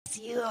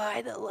you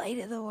are the light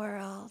of the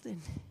world.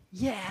 And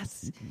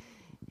yes,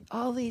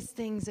 all these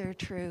things are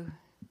true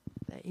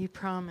that you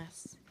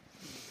promise.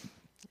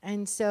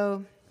 And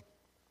so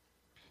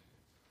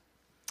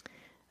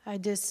I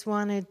just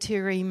wanted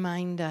to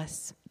remind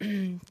us,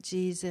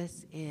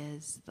 Jesus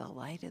is the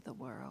light of the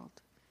world.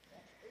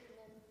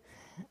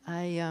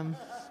 I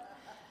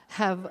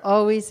have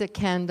always a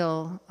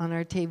candle on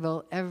our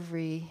table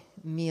every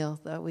meal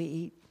that we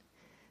eat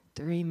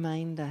to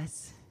remind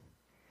us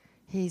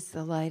He's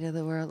the light of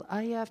the world.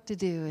 All you have to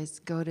do is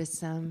go to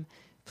some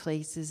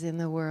places in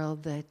the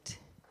world that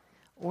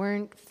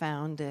weren't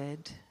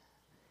founded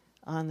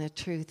on the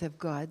truth of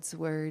God's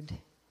word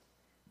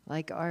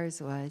like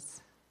ours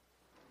was.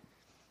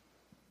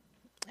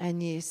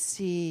 And you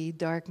see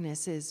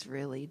darkness is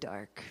really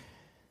dark.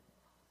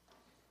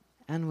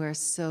 And we're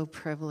so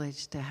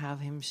privileged to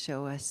have Him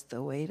show us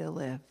the way to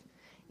live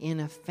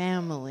in a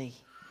family,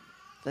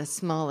 the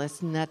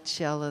smallest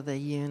nutshell of the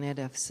unit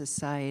of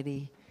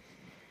society.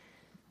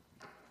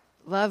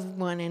 Love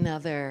one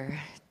another.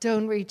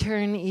 Don't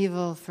return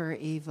evil for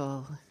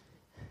evil.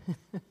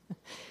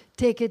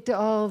 Take it to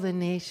all the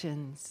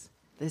nations,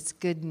 this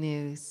good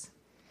news,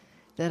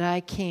 that I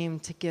came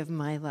to give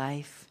my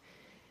life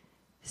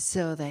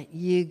so that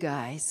you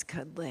guys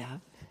could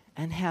live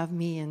and have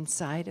me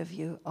inside of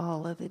you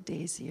all of the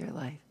days of your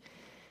life.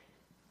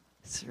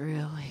 It's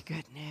really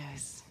good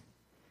news.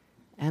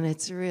 And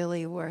it's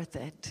really worth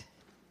it.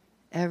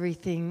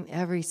 Everything,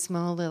 every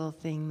small little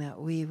thing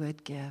that we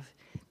would give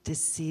to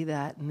see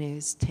that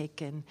news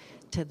taken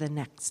to the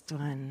next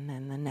one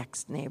and the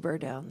next neighbor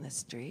down the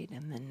street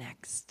and the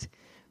next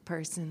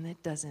person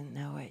that doesn't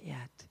know it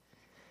yet.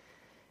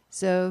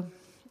 So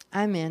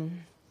I'm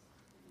in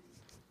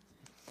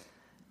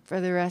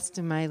for the rest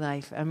of my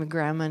life. I'm a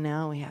grandma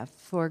now. We have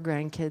 4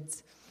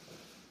 grandkids.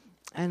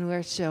 And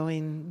we're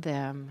showing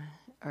them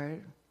or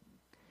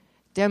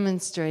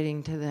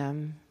demonstrating to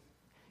them,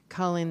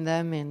 calling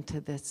them into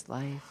this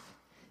life,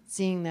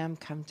 seeing them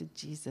come to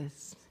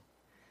Jesus.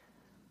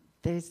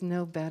 There's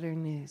no better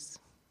news.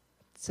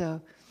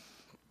 So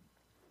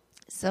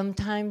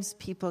sometimes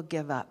people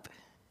give up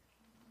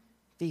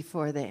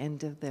before the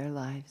end of their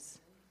lives.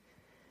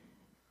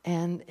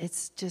 And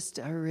it's just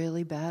a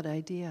really bad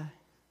idea,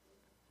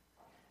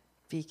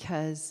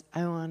 because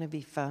I want to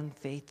be found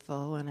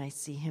faithful when I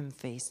see Him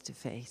face to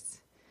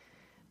face,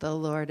 the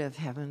Lord of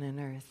heaven and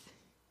earth,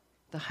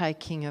 the High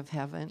King of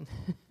heaven.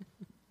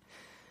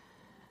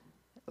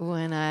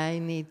 When I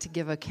need to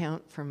give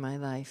account for my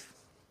life,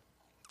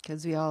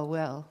 because we all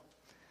will.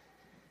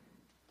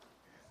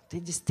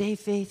 Did you stay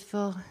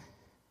faithful?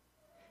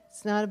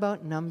 It's not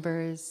about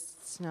numbers.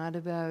 It's not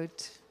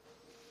about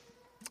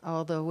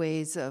all the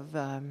ways of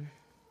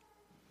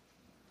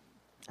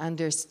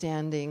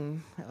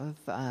understanding of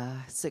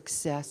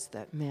success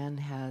that man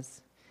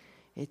has.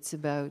 It's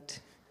about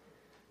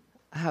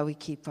how we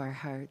keep our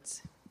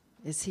hearts.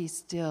 Is He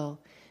still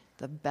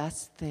the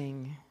best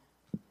thing,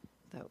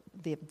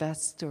 the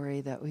best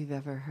story that we've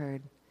ever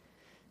heard?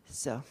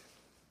 So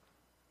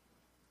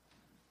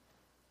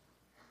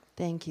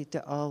thank you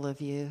to all of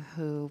you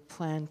who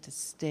plan to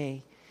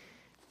stay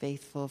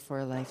faithful for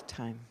a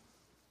lifetime.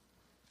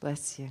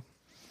 Bless you.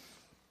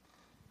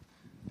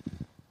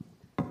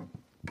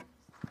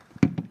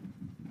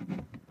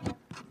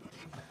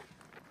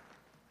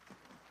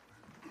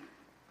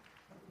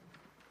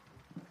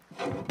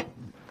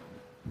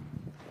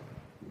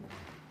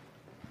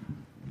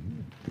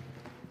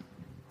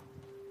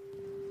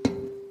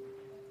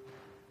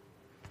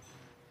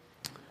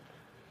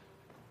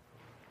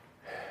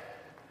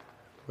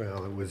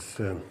 Well, it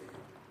was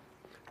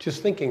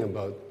just thinking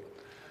about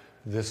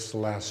this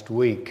last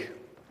week,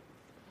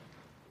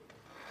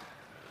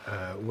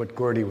 what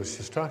Gordy was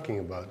just talking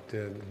about,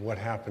 what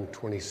happened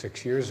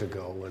 26 years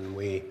ago when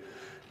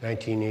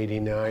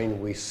 1989,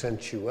 we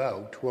sent you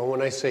out. Well,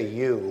 when I say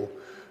you,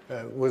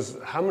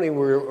 how many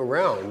were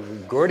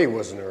around? Gordy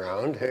wasn't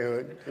around.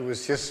 It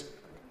was just,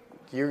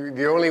 you're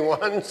the only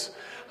ones.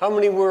 How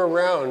many were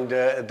around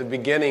at the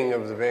beginning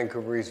of the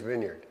Vancouver East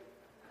Vineyard?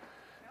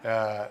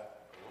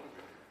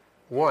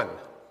 One.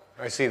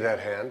 I see that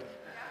hand.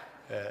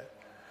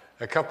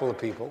 A couple of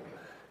people.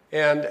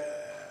 And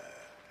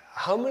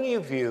how many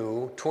of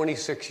you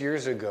 26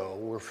 years ago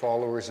were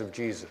followers of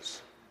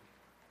Jesus?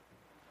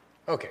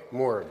 Okay,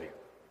 more of you.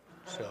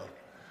 So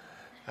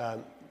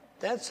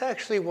that's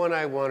actually one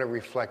I want to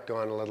reflect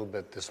on a little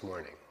bit this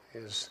morning,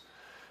 is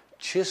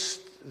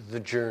just the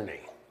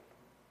journey.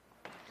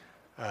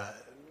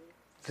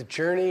 The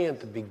journey at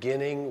the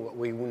beginning, what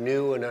we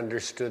knew and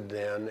understood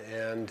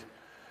then,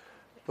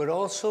 but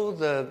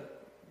also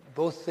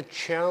both the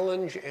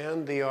challenge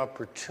and the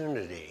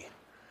opportunity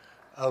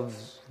of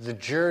the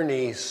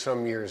journey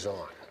some years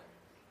on.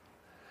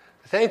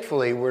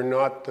 Thankfully, we're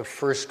not the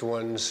first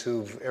ones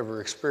who've ever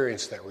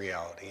experienced that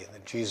reality.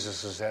 That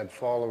Jesus has had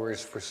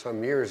followers for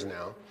some years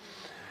now.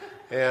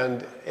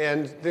 And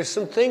there's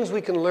some things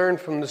we can learn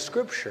from the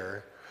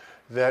Scripture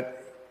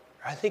that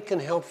I think can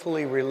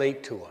helpfully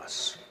relate to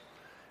us.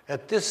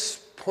 At this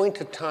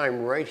point of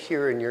time right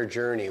here in your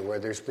journey where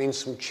there's been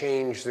some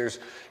change, there's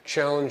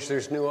challenge,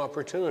 there's new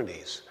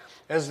opportunities,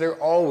 as there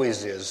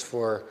always is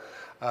for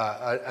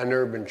an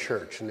urban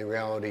church and the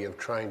reality of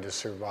trying to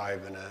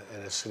survive in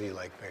a city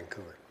like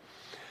Vancouver.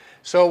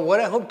 So what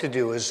I hope to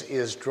do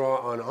is draw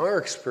on our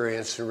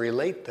experience and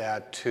relate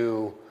that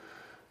to,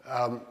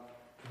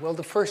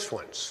 the first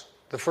ones,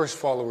 the first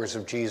followers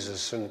of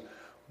Jesus, and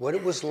what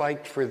it was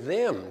like for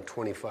them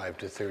 25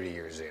 to 30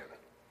 years in.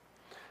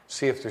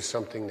 See if there's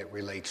something that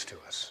relates to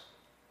us.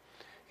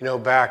 You know,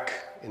 back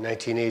in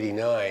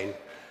 1989,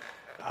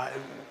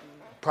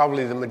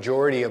 probably the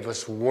majority of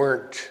us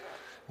weren't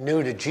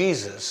new to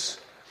Jesus,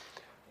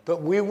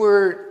 but we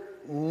were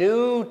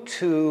new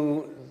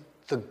to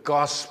the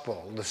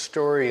gospel, the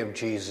story of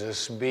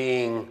Jesus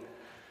being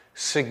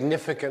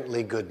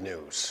significantly good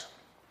news.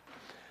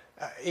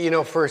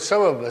 For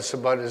some of us,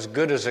 about as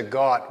good as it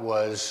got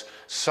was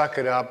suck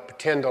it up,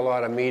 attend a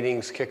lot of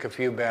meetings, kick a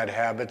few bad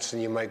habits,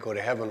 and you might go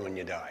to heaven when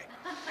you die.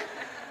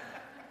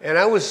 And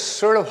I was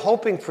sort of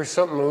hoping for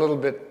something a little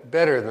bit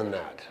better than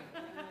that,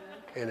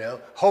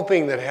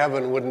 hoping that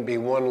heaven wouldn't be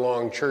one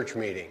long church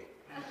meeting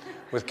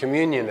with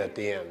communion at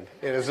the end.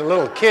 And as a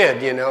little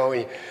kid,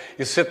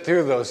 you sit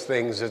through those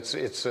things,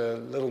 it's a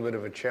little bit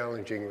of a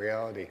challenging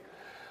reality.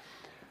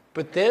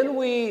 But then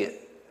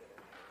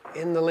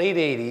in the late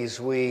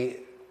 80s,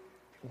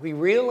 we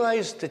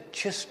realized that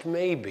just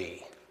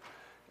maybe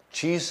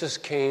Jesus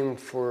came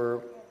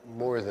for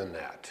more than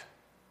that.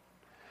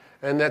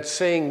 And that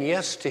saying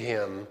yes to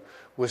him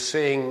was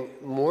saying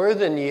more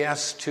than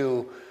yes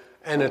to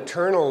an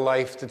eternal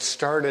life that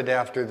started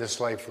after this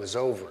life was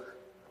over.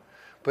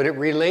 But it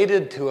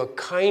related to a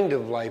kind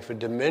of life, a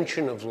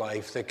dimension of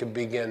life that could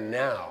begin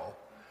now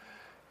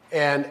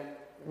and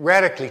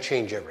radically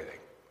change everything.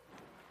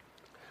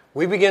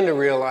 We began to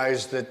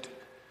realize that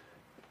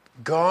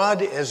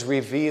God, as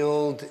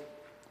revealed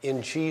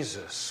in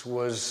Jesus,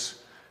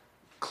 was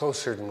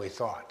closer than we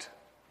thought.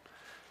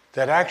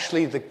 That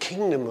actually the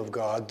kingdom of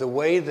God, the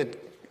way that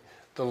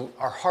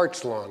our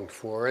hearts longed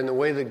for and the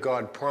way that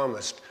God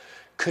promised,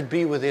 could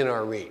be within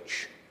our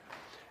reach.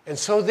 And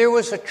so there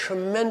was a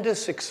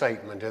tremendous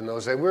excitement in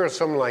those days. We were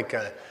something like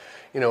a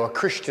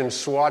Christian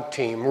SWAT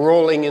team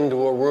rolling into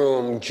a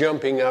room,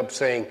 jumping up,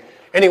 saying,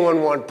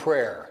 "Anyone want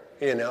prayer?"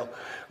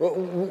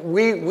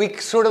 We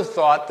sort of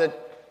thought that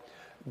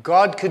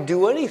God could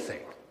do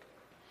anything.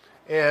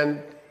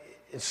 And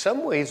in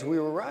some ways, we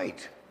were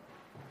right.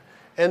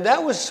 And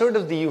that was sort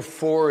of the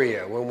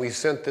euphoria when we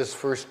sent this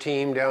first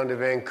team down to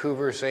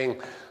Vancouver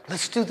saying,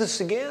 let's do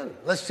this again.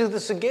 Let's do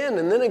this again.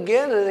 And then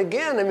again and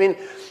again. I mean,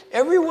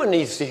 everyone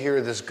needs to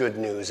hear this good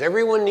news.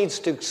 Everyone needs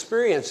to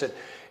experience it.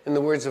 In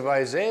the words of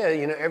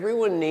Isaiah,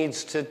 everyone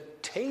needs to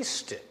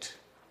taste it.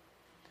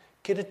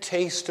 Get a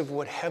taste of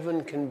what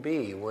heaven can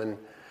be when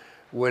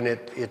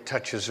it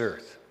touches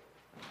earth.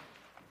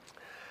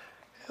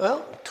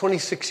 Well,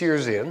 26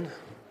 years in,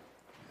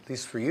 at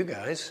least for you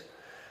guys,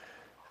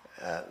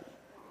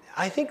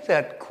 I think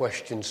that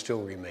question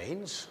still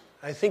remains.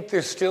 I think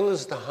there still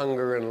is the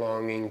hunger and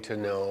longing to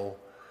know,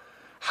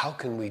 how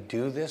can we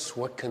do this?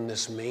 What can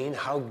this mean?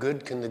 How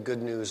good can the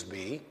good news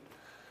be?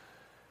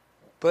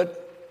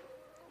 But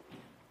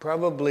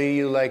probably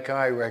you, like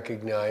I,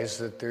 recognize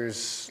that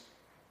there's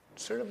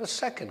sort of a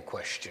second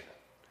question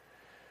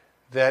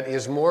that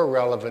is more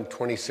relevant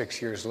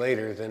 26 years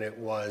later than it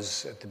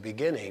was at the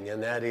beginning,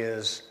 and that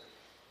is,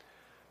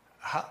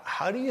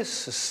 how do you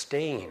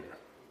sustain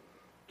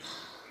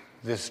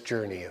this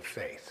journey of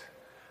faith?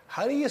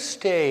 How do you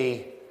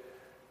stay,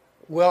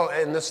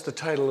 and that's the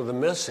title of the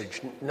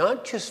message,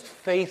 not just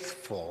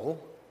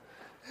faithful.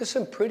 There's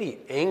some pretty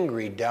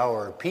angry,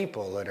 dour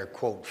people that are,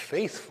 quote,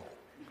 faithful.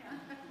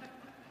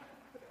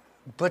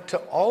 But to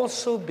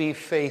also be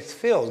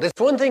faith-filled. It's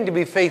one thing to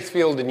be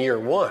faith-filled in year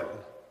one.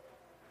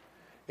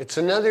 It's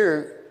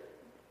another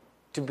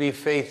to be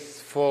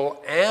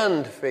faithful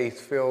and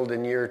faith-filled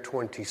in year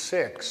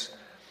 26,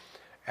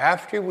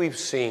 after we've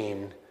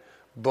seen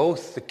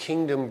both the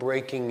kingdom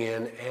breaking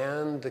in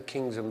and the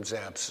kingdom's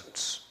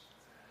absence.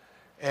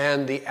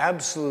 And the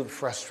absolute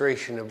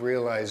frustration of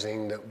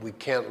realizing that we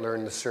can't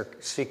learn the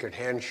secret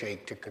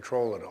handshake to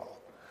control it all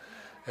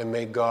and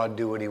make God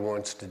do what he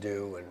wants to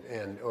do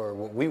or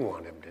what we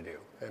want him to do.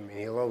 I mean,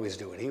 he'll always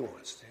do what he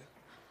wants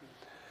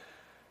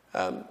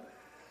to.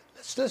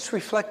 Let's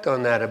reflect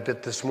on that a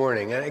bit this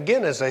morning. And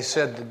again, as I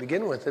said to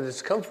begin with,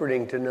 it's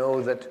comforting to know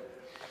that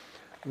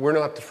we're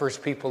not the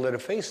first people that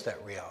have faced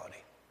that reality.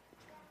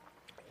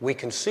 We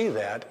can see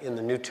that in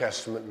the New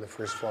Testament and the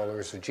first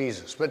followers of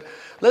Jesus. But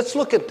let's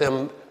look at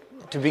them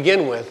to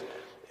begin with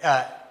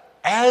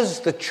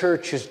as the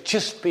church is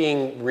just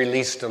being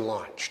released and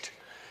launched.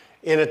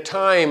 In a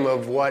time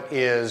of what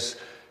is,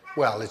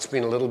 it's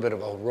been a little bit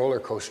of a roller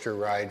coaster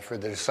ride for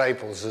the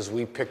disciples as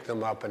we pick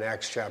them up in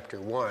Acts chapter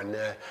 1.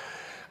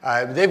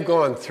 They've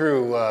gone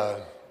through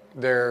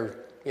their,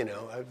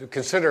 a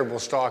considerable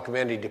stock of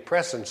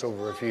antidepressants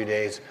over a few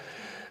days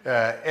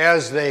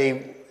as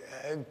they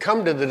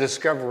come to the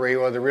discovery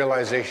or the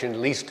realization, at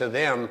least to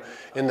them,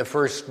 in the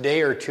first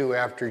day or two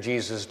after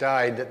Jesus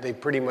died, that they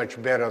pretty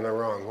much bet on the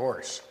wrong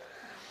horse.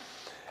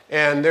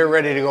 And they're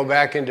ready to go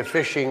back into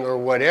fishing or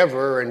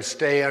whatever and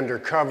stay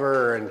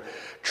undercover and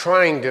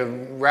trying to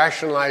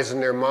rationalize in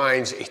their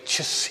minds, it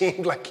just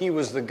seemed like he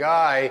was the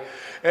guy.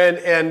 And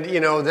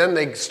then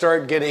they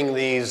start getting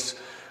these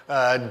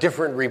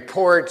different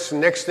reports.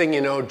 Next thing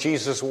you know,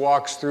 Jesus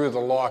walks through the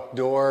locked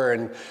door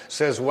and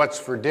says, "What's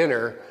for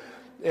dinner?"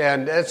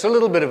 And it's a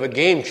little bit of a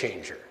game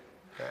changer.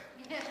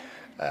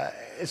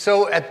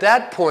 So at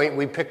that point,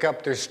 we pick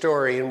up their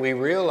story and we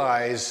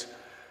realize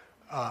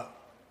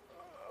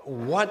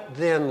what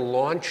then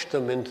launched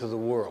them into the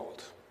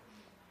world.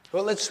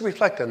 Well, let's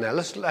reflect on that.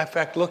 Let's, in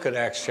fact, look at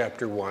Acts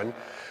chapter 1.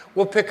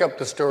 We'll pick up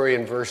the story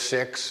in verse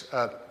 6.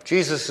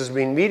 Jesus has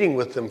been meeting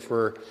with them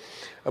for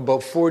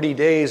about 40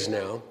 days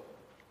now,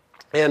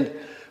 and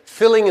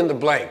filling in the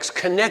blanks,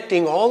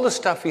 connecting all the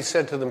stuff he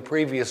said to them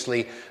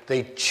previously.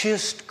 They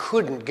just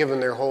couldn't, given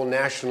their whole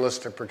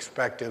nationalistic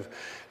perspective,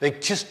 they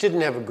just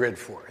didn't have a grid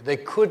for it. They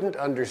couldn't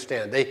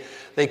understand.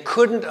 They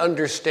couldn't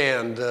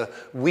understand the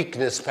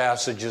weakness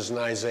passages in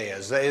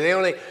Isaiah. They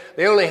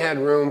only had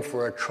room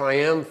for a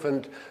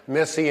triumphant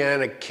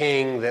messianic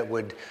king that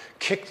would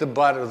kick the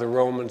butt of the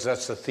Romans.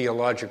 That's the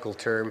theological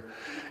term.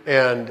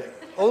 And,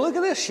 oh, look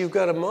at this. You've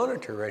got a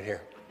monitor right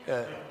here.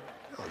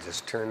 I'll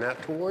just turn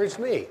that towards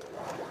me.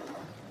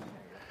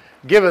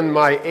 Given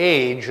my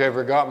age, I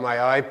forgot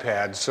my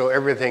iPad, so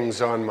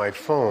everything's on my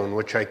phone,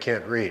 which I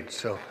can't read.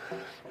 So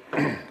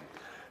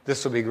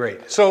this will be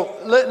great. So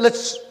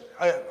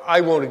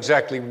I won't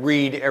exactly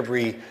read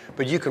every,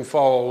 but you can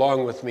follow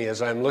along with me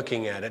as I'm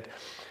looking at it.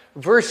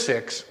 Verse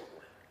 6,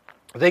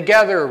 they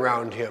gather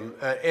around him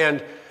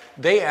and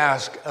they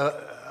ask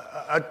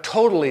a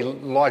totally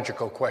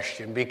logical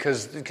question,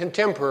 because the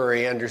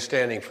contemporary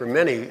understanding for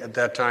many at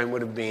that time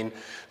would have been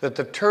that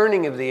the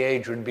turning of the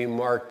age would be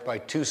marked by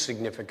two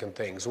significant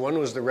things. One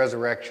was the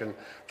resurrection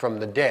from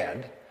the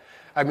dead.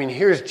 I mean,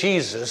 here's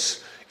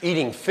Jesus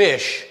eating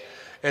fish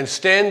and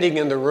standing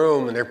in the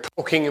room, and they're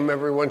poking him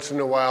every once in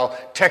a while,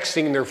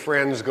 texting their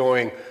friends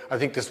going, "I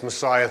think this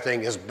Messiah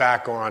thing is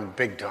back on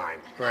big time,"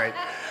 right?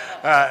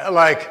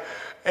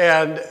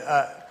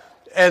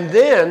 And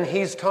then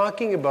he's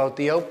talking about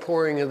the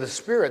outpouring of the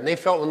Spirit. And they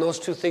felt when those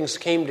two things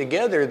came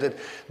together that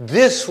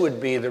this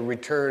would be the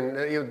return,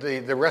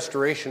 the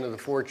restoration of the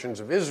fortunes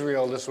of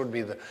Israel. This would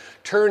be the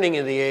turning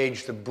of the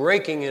age, the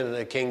breaking into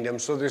the kingdom.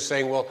 So they're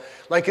saying, well,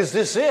 is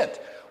this it?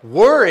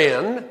 We're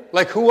in.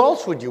 Who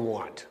else would you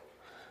want?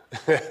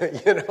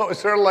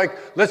 It's sort of like,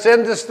 let's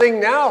end this thing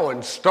now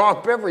and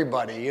stomp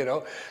everybody,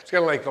 It's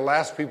kind of like the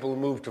last people who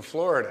moved to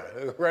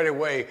Florida. Right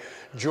away,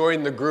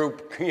 joined the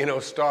group,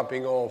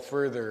 stopping all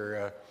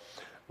further.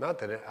 Not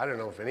that, I don't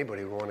know if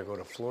anybody would want to go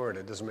to Florida.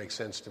 It doesn't make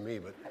sense to me,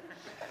 but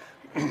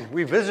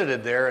we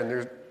visited there,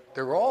 and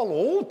they're all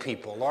old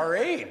people our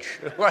age.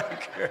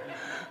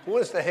 Who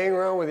wants to hang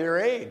around with your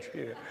age?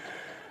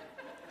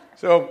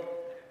 So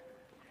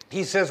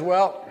he says,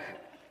 well,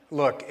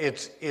 look,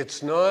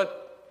 it's not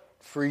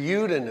for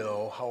you to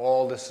know how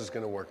all this is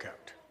going to work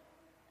out.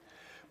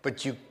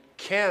 But you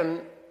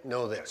can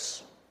know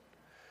this.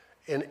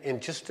 In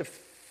just a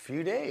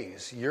few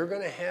days, you're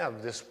going to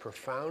have this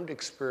profound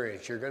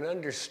experience. You're going to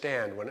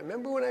understand.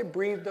 Remember when I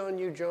breathed on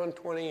you, John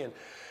 20,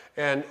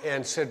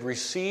 and said,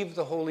 receive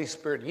the Holy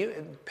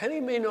Spirit? Penny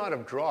may not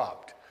have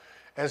dropped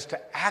as to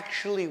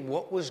actually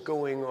what was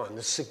going on,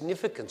 the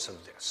significance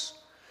of this.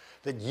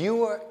 That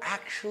you are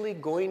actually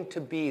going to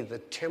be the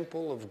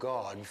temple of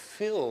God,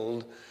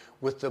 filled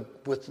with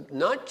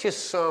not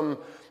just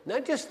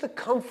the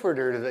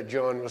comforter that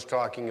John was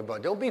talking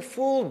about. Don't be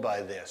fooled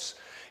by this.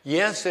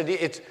 Yes,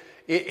 it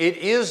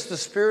is the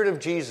Spirit of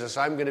Jesus.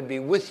 I'm going to be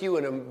with you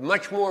in a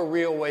much more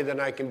real way than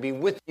I can be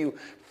with you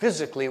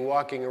physically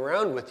walking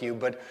around with you.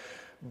 But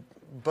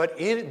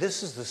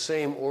this is the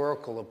same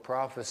oracle of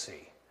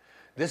prophecy.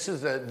 This is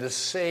the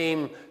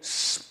same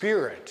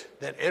Spirit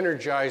that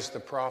energized the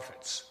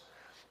prophets,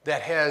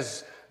 that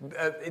has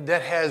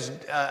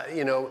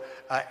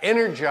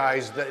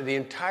energized the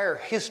entire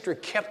history,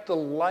 kept the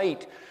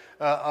light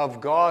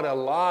of God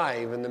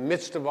alive in the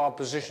midst of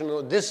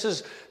opposition. This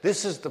is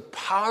the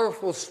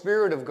powerful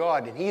Spirit of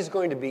God, and He's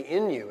going to be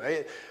in you.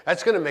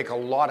 That's going to make a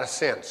lot of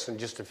sense in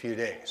just a few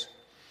days.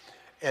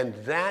 And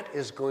that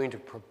is going to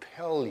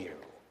propel you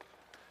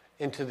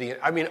into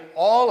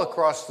all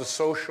across the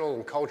social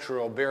and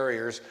cultural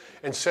barriers,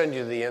 and send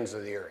you to the ends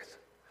of the earth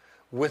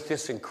with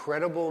this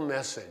incredible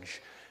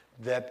message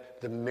that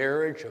the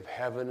marriage of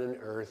heaven and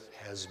earth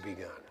has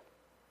begun.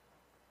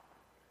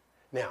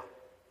 Now,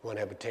 want to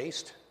have a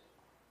taste?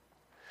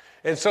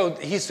 And so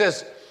he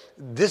says,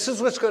 this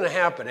is what's going to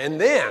happen. And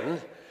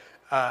then,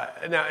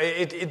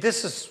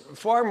 this is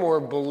far more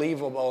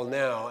believable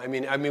now. I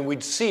mean,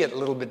 we'd see it a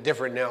little bit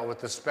different now with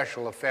the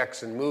special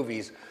effects in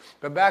movies.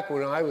 But back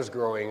when I was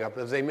growing up,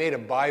 if they made a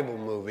Bible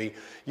movie,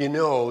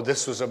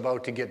 this was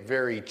about to get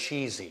very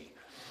cheesy.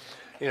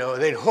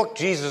 they'd hook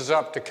Jesus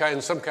up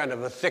to some kind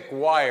of a thick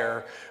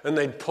wire, and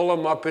they'd pull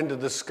him up into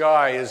the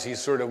sky as he's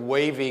sort of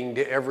waving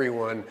to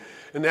everyone.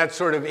 And that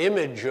sort of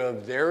image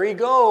of, there he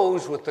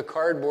goes with the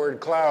cardboard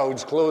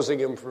clouds closing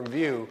him from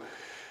view.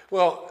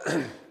 Well,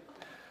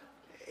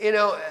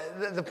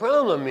 the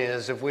problem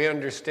is, if we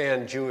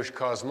understand Jewish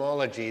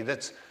cosmology,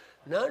 that's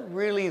not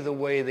really the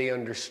way they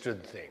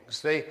understood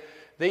things. They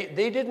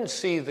didn't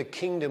see the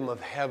kingdom of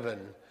heaven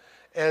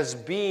as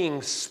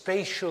being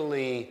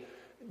spatially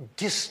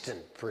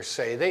distant, per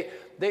se.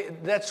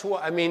 That's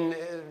what,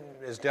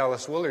 as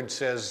Dallas Willard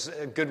says,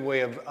 a good way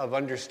of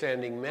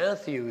understanding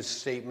Matthew's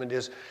statement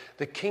is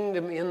the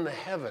kingdom in the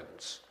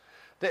heavens.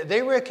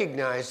 They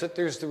recognize that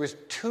there was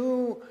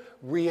two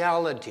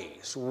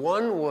realities.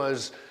 One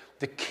was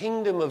the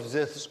kingdom of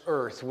this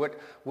earth, what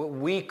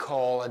we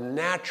call a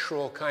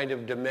natural kind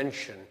of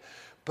dimension,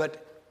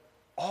 but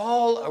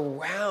all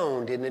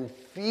around and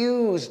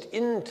infused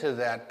into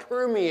that,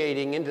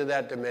 permeating into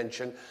that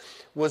dimension,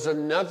 was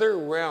another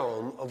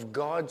realm of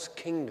God's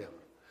kingdom,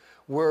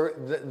 where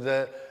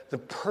the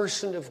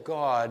person of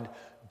God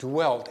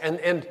dwelt.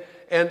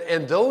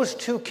 And those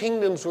two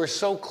kingdoms were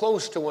so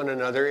close to one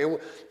another,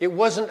 it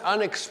wasn't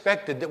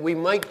unexpected that we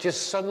might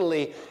just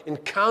suddenly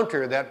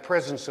encounter that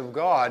presence of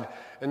God,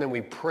 and then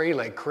we pray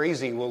like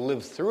crazy, we'll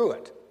live through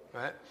it,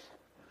 right?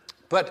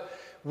 But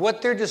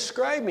what they're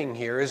describing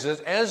here is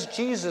that as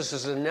Jesus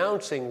is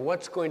announcing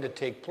what's going to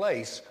take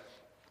place,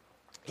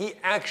 he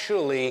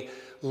actually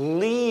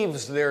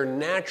leaves their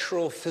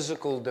natural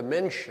physical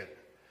dimension,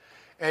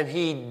 and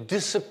he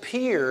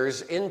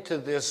disappears into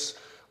this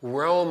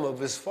realm of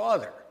his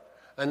Father.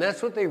 And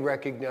that's what they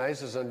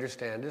recognize as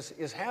understand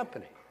is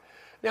happening.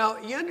 Now,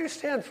 you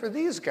understand, for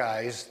these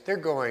guys, they're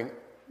going,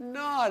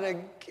 not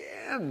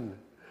again.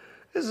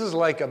 This is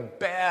like a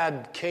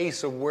bad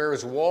case of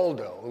Where's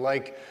Waldo?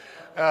 Like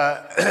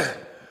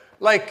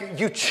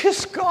you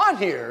just got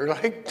here.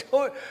 Like,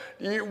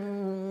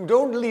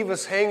 don't leave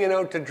us hanging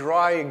out to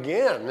dry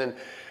again.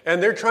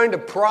 And they're trying to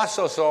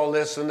process all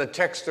this, and the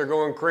texts are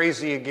going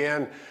crazy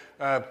again.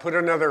 Put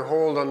another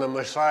hold on the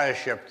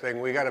Messiahship thing.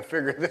 We got to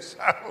figure this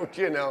out,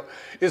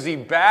 Is he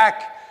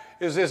back?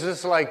 Is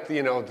this like,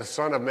 the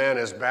Son of Man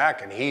is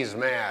back and he's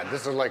mad?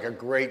 This is like a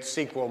great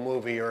sequel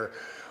movie,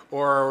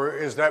 or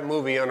is that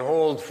movie on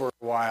hold for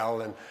a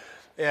while?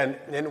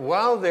 And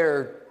while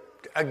they're,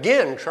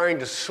 again, trying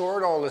to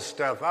sort all this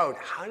stuff out,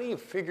 how do you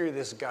figure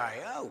this guy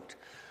out?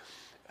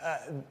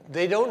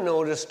 They don't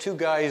notice two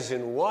guys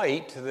in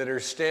white that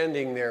are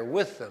standing there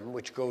with them,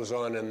 which goes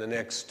on in the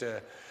next...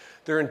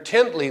 They're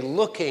intently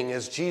looking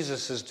as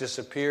Jesus has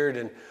disappeared,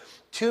 and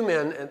two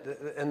men,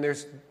 and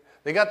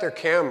they got their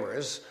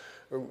cameras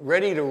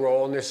ready to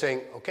roll, and they're saying,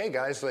 "Okay,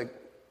 guys, you're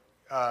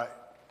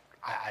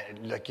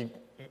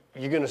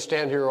going to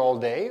stand here all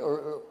day,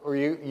 or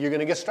you're going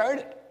to get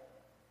started."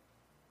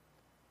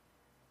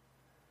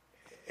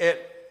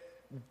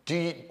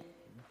 Do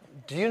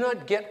you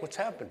not get what's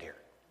happened here?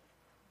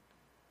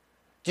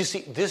 Do you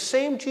see, this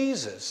same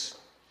Jesus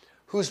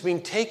who's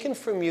been taken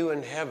from you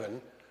in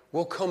heaven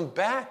will come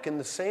back in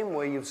the same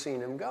way you've seen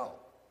him go.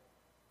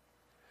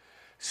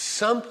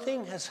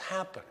 Something has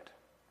happened.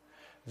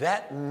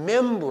 That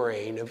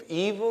membrane of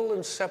evil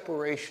and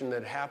separation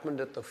that happened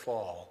at the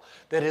fall,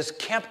 that has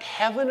kept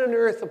heaven and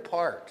earth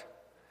apart,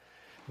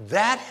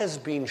 that has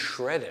been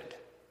shredded.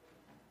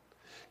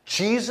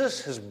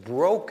 Jesus has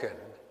broken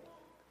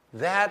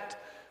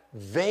that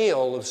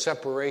veil of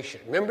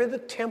separation. Remember the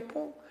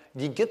temple?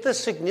 Do you get the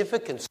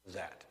significance of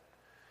that?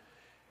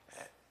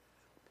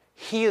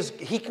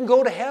 He can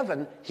go to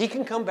heaven, he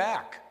can come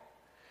back.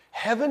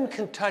 Heaven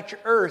can touch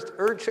earth,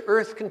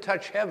 earth can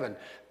touch heaven.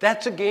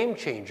 That's a game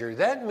changer.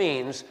 That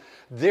means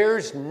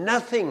there's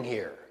nothing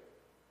here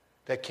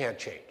that can't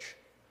change.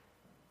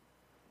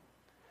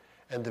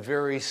 And the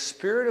very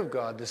Spirit of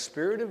God, the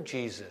Spirit of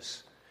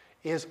Jesus,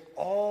 is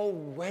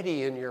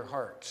already in your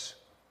hearts.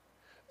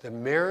 The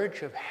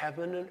marriage of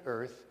heaven and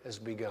earth has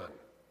begun.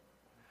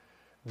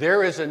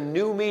 There is a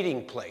new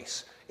meeting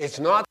place. It's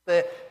not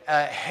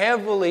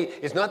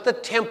it's not the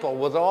temple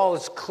with all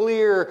its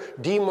clear,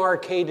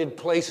 demarcated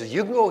places.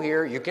 You can go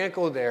here, you can't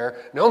go there.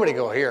 Nobody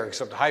go here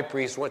except the high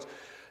priest once.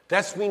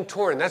 That's been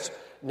torn. That's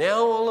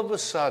now all of a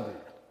sudden,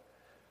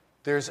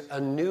 there's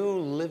a new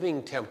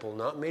living temple,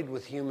 not made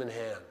with human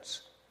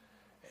hands.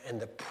 And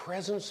the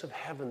presence of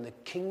heaven, the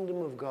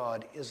kingdom of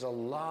God, is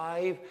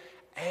alive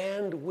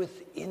and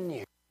within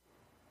you.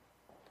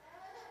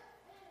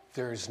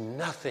 There's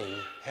nothing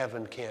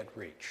heaven can't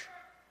reach.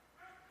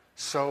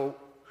 So,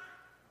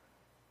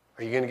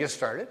 are you going to get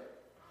started?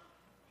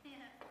 Yeah.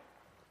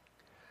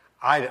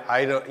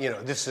 I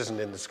don't, this isn't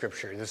in the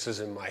scripture. This is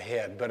in my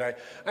head. But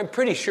I'm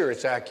pretty sure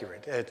it's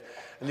accurate. At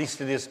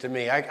least it is to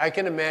me. I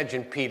can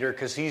imagine Peter,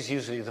 because he's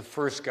usually the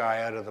first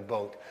guy out of the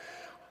boat.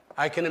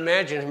 I can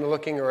imagine him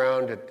looking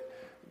around at,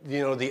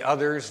 the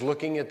others,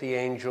 looking at the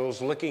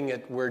angels, looking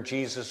at where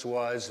Jesus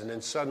was, and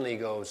then suddenly he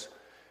goes,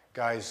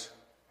 guys,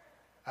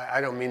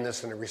 I don't mean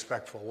this in a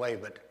respectful way,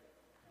 but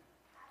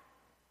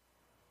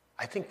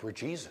I think we're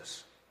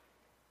Jesus.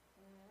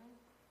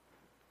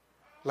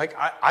 Like,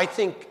 I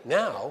think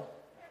now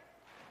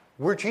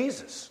we're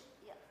Jesus.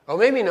 Oh,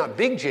 maybe not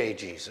big J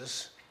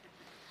Jesus,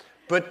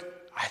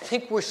 but I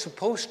think we're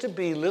supposed to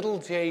be little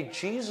J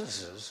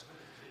Jesuses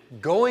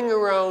going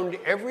around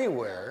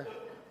everywhere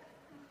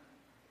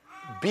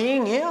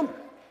being him.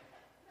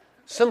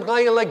 Some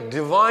kind of like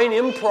divine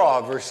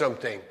improv or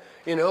something.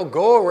 You know,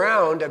 go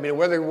around, I mean,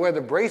 whether wear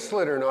the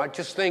bracelet or not,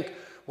 just think,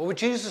 what would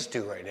Jesus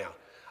do right now?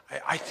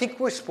 I think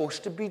we're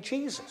supposed to be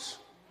Jesus.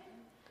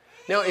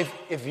 Now,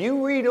 if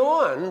you read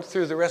on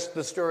through the rest of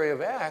the story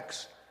of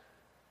Acts,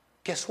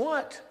 guess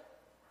what?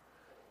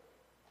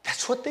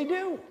 That's what they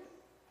do.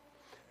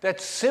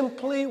 That's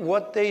simply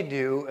what they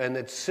do, and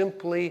it's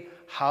simply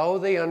how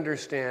they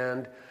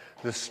understand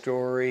the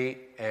story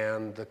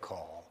and the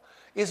call.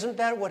 Isn't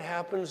that what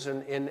happens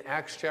in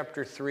Acts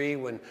chapter 3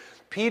 when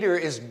Peter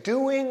is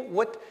doing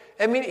what,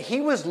 I mean,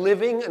 he was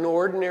living an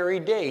ordinary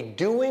day,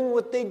 doing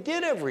what they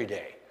did every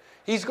day.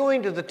 He's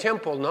going to the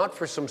temple not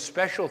for some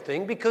special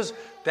thing, because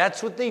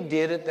that's what they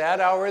did at that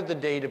hour of the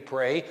day to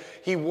pray.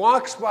 He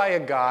walks by a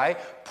guy,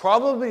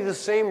 probably the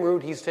same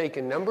route he's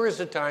taken numbers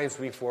of times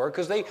before,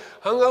 because they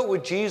hung out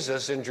with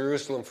Jesus in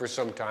Jerusalem for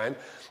some time.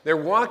 They're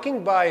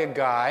walking by a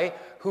guy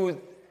who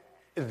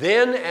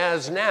then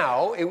as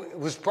now, it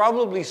was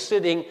probably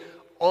sitting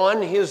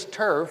on his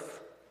turf,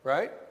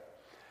 right?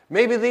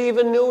 Maybe they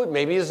even knew it.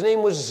 Maybe his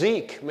name was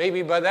Zeke.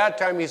 Maybe by that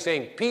time he's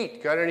saying,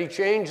 Pete, got any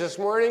change this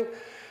morning?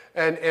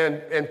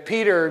 And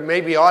Peter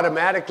maybe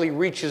automatically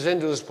reaches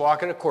into his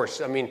pocket. Of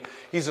course, I mean,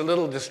 he's a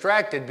little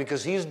distracted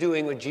because he's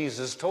doing what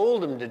Jesus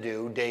told him to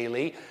do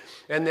daily,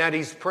 and that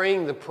he's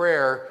praying the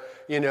prayer,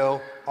 you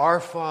know, Our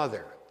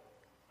Father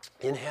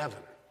in heaven.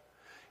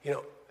 You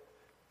know,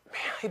 may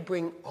I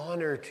bring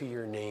honor to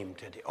your name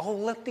today. Oh,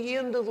 let the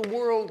end of the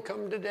world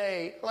come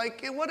today.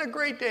 Like, what a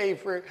great day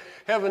for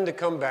heaven to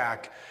come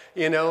back,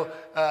 you know.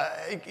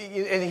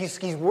 And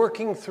he's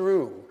working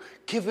through.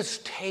 Give us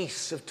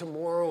tastes of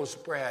tomorrow's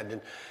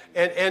bread.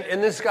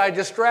 And this guy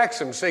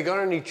distracts him. Say, got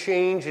any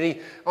change? And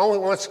he only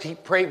wants to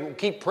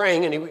keep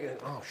praying. And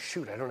oh,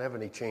 shoot, I don't have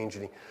any change.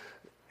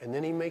 And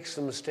then he makes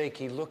the mistake.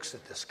 He looks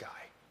at this guy.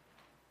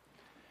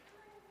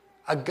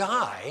 A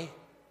guy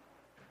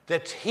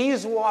that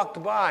he's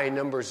walked by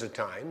numbers of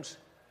times,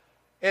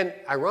 and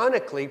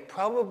ironically,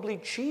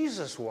 probably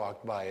Jesus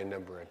walked by a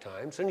number of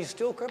times, and he's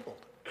still crippled.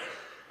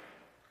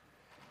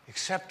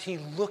 Except he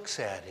looks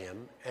at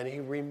him, and he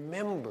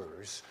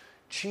remembers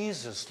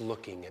Jesus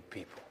looking at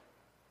people.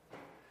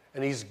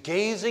 And he's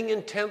gazing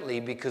intently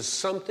because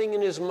something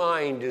in his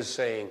mind is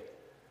saying,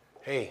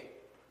 hey,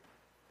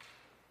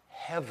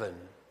 heaven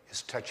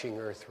is touching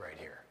earth right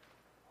here.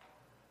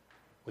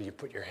 Will you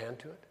put your hand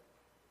to it?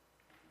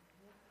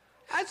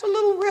 That's a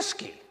little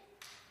risky,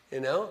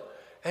 you know?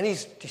 And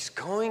he's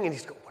going, and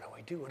he's going, what do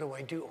I do? What do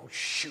I do? Oh,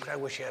 shoot, I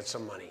wish I had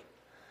some money.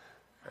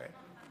 Right?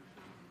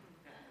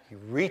 He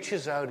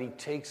reaches out, he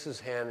takes his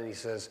hand, and he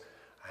says,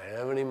 I don't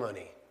have any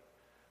money,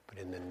 but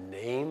in the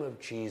name of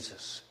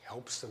Jesus,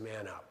 helps the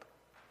man up.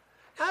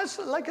 Now,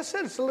 like I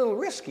said, it's a little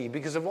risky,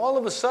 because if all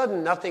of a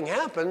sudden nothing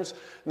happens,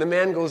 and the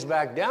man goes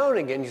back down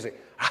again, you say,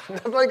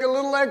 I'd like a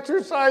little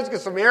exercise,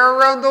 get some air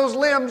around those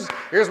limbs.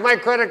 Here's my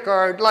credit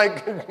card.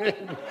 Like,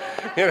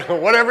 you know,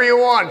 whatever you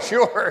want,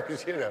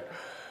 yours, you know.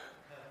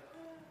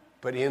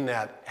 But in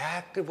that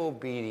act of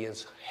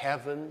obedience,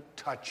 heaven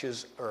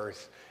touches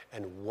earth.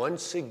 And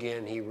once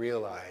again, he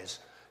realizes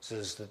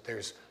that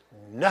there's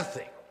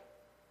nothing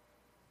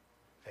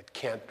that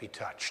can't be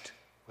touched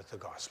with the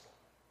gospel.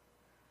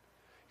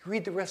 You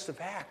read the rest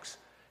of Acts.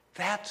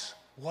 That's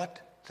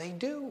what they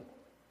do.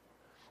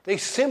 They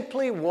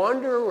simply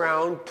wander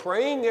around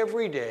praying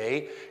every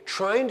day,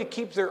 trying to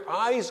keep their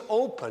eyes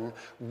open,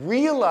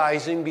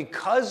 realizing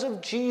because of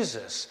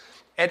Jesus,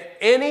 at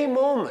any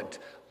moment,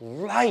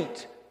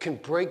 light can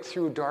break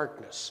through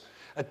darkness.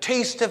 A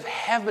taste of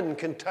heaven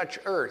can touch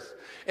earth.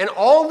 And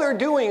all they're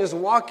doing is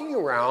walking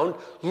around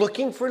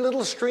looking for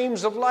little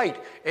streams of light.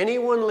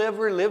 Anyone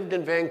ever lived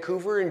in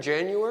Vancouver in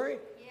January?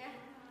 Yeah.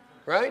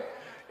 Right?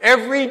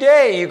 Every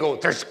day you go,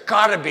 there's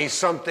got to be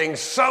something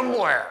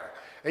somewhere.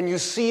 And you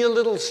see a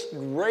little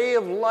ray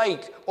of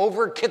light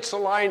over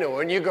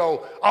Kitsilano, and you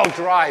go, I'll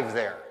drive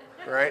there,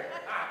 right?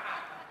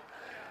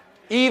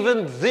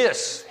 Even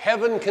this,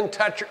 heaven can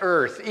touch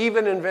earth,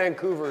 even in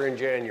Vancouver in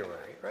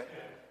January, right?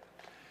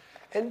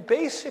 And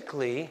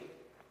basically,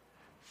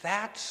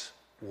 that's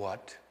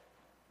what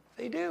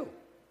they do.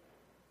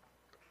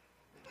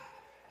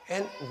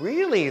 And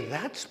really,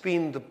 that's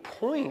been the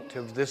point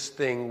of this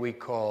thing we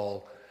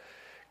call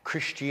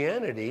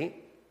Christianity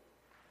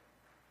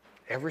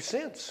ever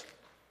since.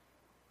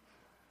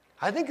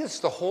 I think it's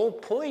the whole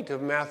point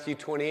of Matthew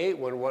 28,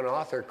 when one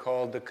author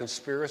called the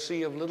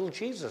conspiracy of little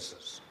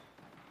Jesuses.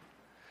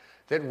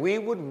 That we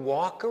would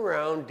walk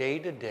around day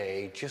to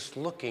day just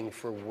looking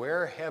for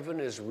where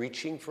heaven is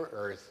reaching for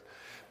earth,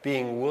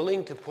 being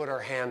willing to put our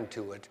hand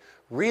to it,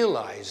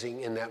 realizing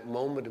in that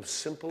moment of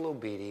simple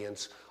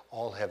obedience,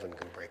 all heaven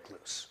can break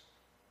loose.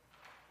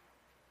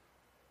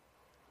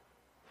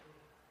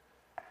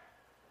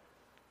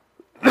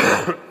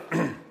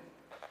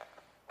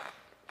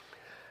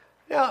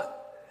 Now,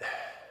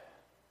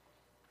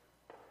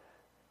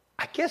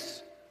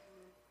 guess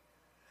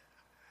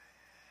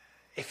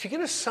if you're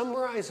going to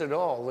summarize it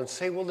all and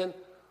say, well, then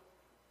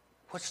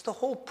what's the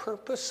whole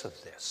purpose of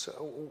this?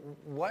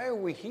 Why are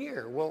we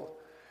here? Well,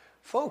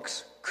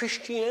 folks,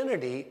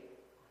 Christianity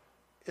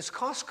is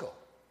Costco.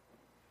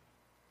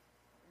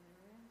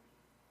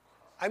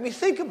 I mean,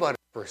 think about it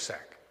for a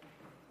sec.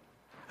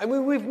 I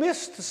mean, we've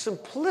missed the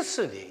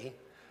simplicity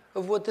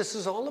of what this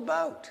is all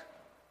about.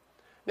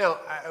 Now,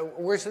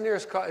 where's the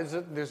nearest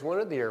Costco? There's one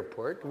at the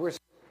airport.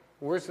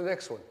 Where's the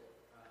next one?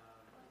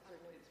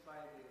 It's by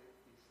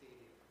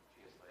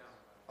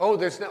the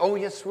stadium. Oh,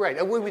 yes,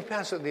 right. We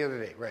passed it the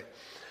other day, right.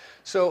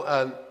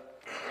 So,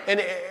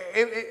 and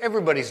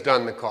everybody's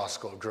done the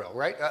Costco drill,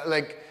 right?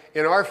 Like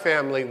in our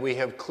family, we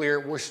have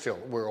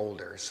we're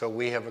older, so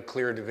we have a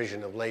clear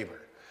division of labor.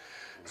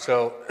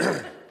 So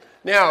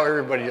now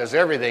everybody does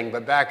everything,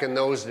 but back in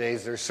those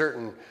days,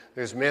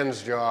 there's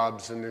men's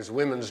jobs and there's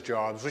women's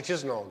jobs, which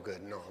isn't all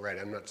good. No, right,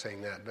 I'm not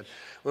saying that. But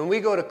when we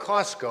go to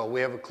Costco,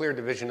 we have a clear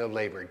division of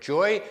labor.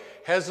 Joy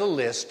has a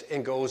list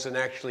and goes and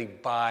actually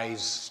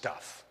buys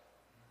stuff.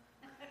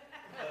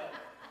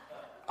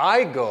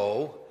 I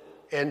go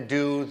and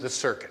do the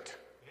circuit.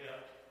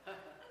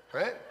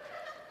 Right?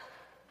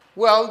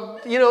 Well,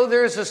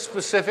 there's a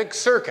specific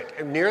circuit.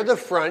 And near the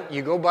front,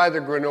 you go by the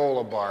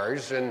granola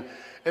bars, and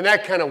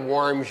that kind of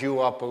warms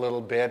you up a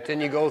little bit.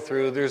 And you go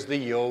through, there's the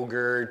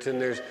yogurt,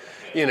 and there's,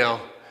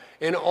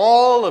 and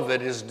all of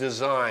it is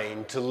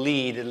designed to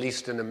lead, at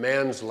least in a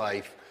man's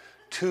life,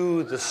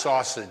 to the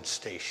sausage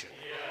station.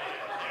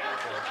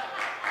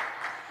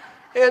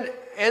 And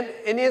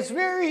it's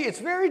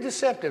very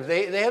deceptive.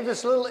 They have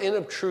this little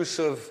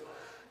inobtrusive,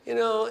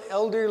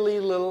 elderly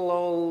little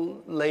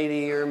old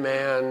lady or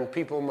man,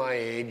 people my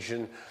age,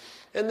 and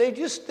they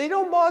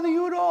don't bother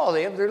you at all.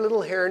 They have their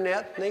little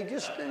hairnet, and they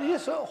just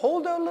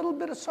hold out a little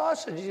bit of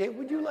sausage. You say,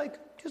 would you like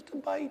just a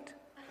bite?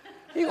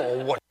 You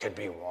go, what could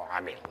be wrong?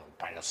 I mean, a little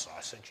bite of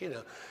sausage,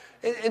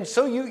 And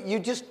so you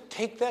just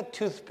take that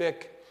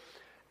toothpick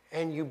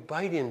and you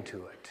bite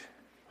into it.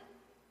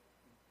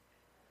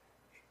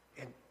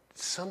 And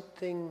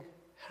something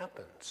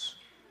happens.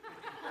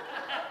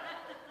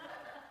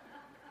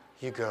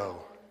 You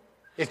go,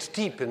 it's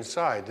deep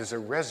inside. There's a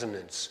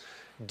resonance.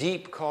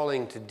 Deep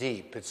calling to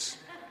deep. It's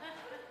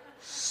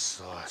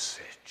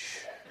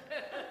sausage.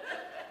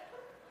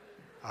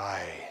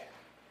 I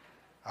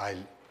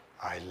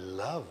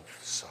love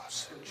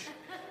sausage.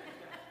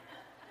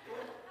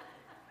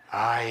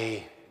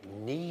 I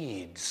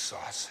need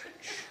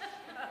sausage.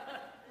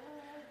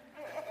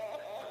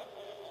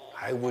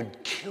 I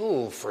would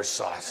kill for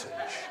sausage.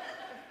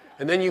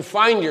 And then you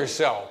find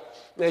yourself,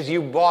 as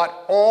you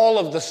bought all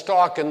of the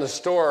stock in the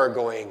store,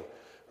 going,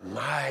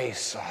 my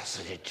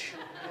sausage,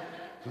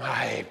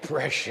 my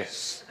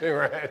precious.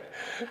 Right?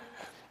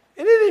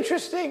 Isn't it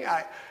interesting?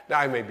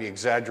 I may be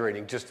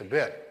exaggerating just a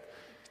bit.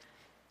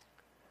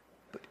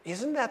 But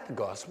isn't that the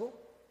gospel?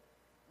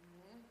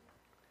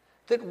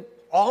 That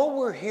all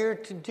we're here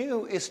to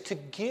do is to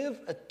give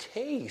a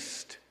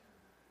taste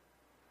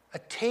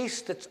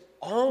that's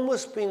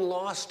almost been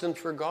lost and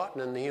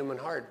forgotten in the human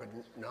heart, but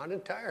not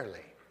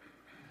entirely.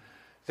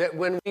 That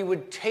when we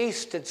would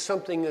taste it,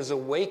 something is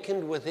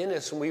awakened within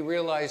us and we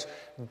realize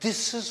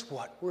this is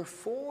what we're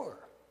for.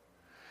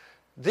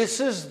 This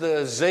is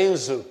the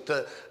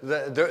Sehnsucht,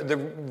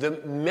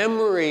 the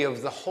memory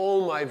of the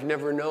home I've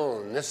never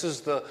known. This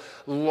is the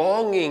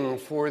longing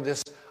for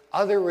this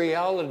other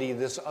reality,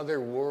 this other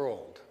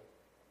world.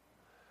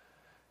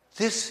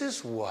 This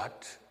is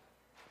what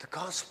the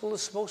gospel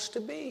is supposed to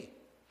be.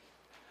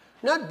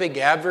 Not big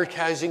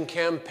advertising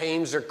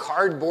campaigns or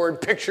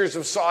cardboard pictures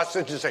of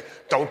sausage and say,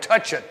 don't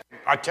touch it.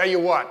 I'll tell you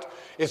what,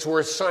 it's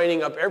worth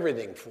signing up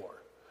everything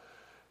for.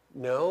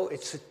 No,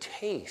 it's a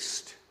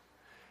taste.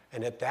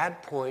 And at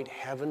that point,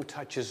 heaven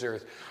touches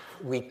earth.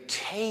 We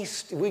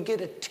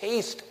get a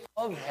taste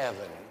of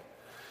heaven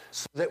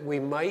so that we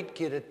might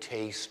get a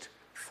taste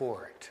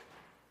for it.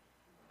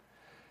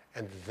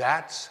 And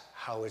that's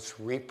how it's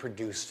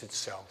reproduced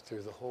itself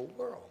through the whole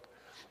world.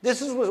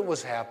 This is what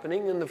was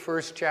happening in the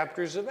first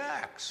chapters of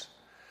Acts.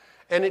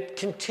 And it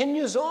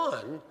continues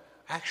on,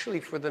 actually,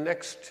 for the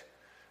next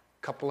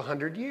couple of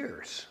hundred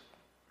years.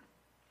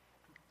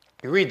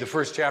 You read the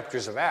first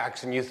chapters of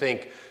Acts and you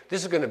think,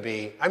 this is going to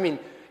be,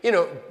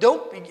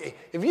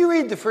 if you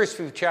read the first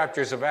few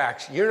chapters of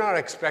Acts, you're not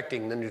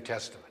expecting the New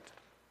Testament.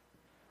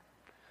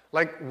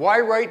 Like, why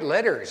write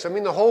letters? I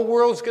mean, the whole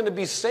world's going to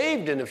be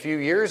saved in a few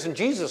years and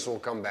Jesus will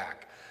come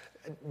back.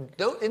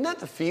 Isn't that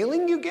the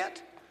feeling you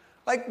get?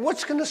 Like,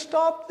 what's going to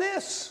stop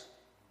this?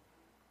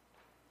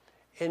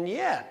 And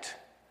yet,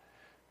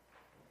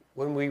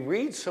 when we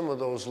read some of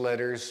those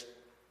letters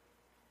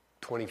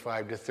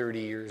 25 to 30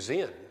 years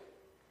in,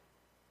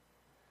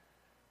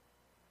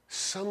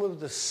 some of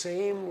the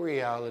same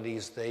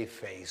realities they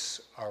face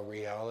are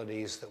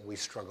realities that we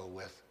struggle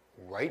with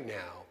right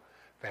now,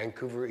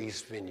 Vancouver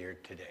East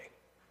Vineyard today.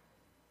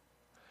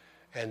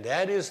 And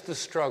that is the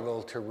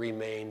struggle to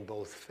remain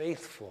both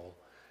faithful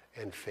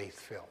and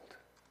faith-filled.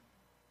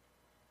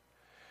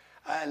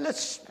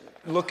 Let's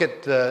look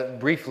at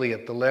briefly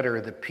at the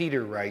letter that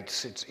Peter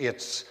writes.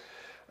 It's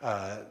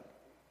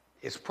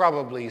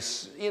probably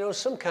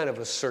some kind of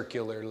a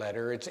circular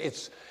letter.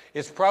 It's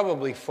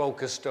probably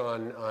focused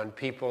on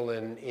people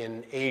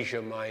in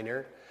Asia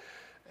Minor,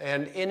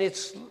 and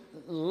it's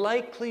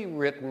likely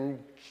written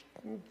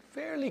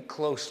fairly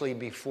closely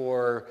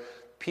before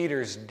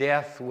Peter's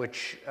death,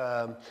 which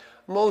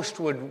most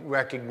would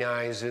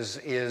recognize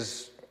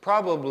is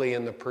probably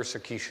in the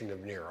persecution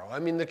of Nero. I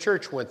mean, the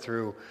church went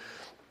through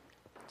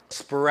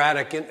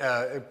sporadic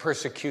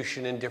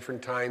persecution in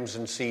different times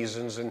and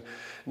seasons, and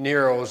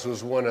Nero's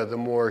was one of the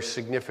more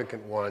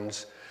significant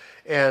ones.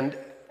 And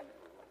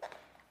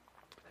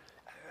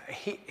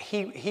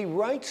he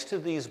writes to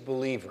these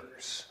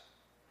believers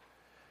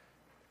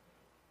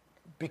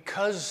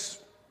because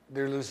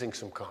they're losing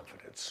some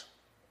confidence.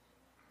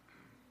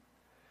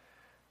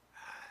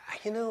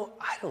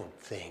 I don't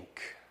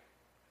think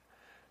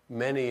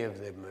many of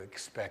them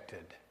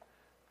expected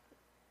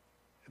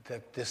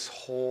that this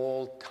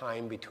whole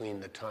time between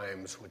the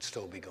times would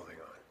still be going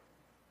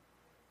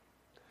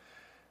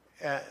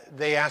on.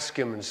 They ask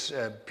him,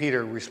 and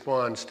Peter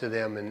responds to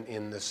them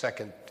in the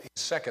second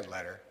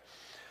letter,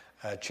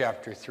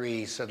 chapter 3.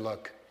 He said,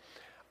 look,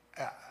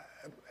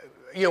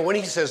 when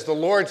he says the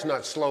Lord's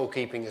not slow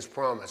keeping his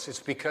promise, it's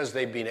because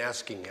they've been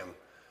asking him,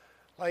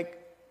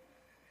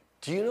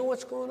 do you know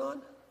what's going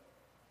on?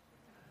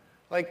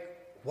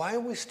 Why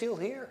are we still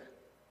here?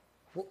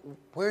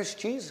 Where's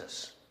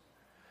Jesus?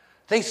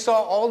 They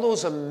saw all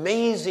those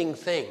amazing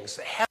things,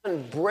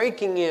 heaven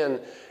breaking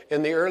in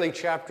the early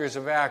chapters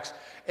of Acts.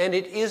 And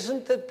it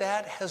isn't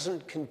that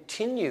hasn't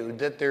continued,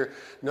 that they're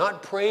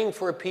not praying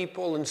for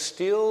people and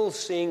still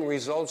seeing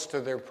results to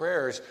their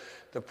prayers.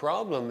 The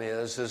problem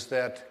is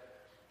that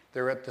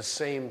they're at the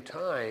same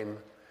time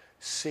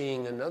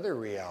seeing another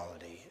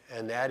reality.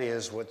 And that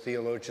is what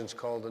theologians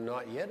call the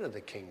not yet of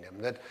the kingdom.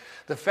 That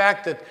the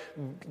fact that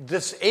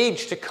this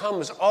age to come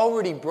is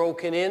already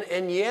broken in,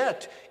 and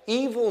yet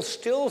evil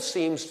still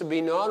seems to be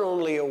not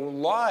only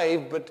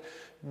alive, but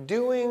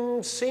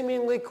doing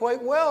seemingly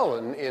quite well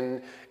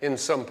in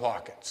some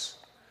pockets.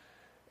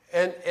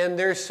 And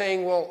they're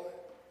saying, well,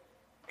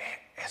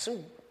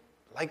 isn't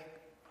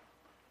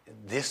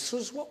this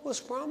was what was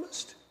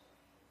promised?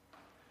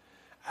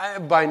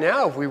 By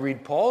now, if we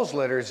read Paul's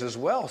letters as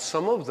well,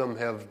 some of them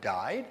have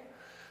died.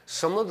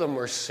 Some of them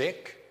are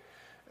sick.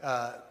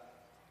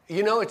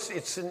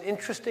 It's an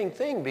interesting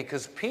thing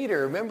because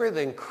Peter, remember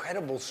the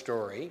incredible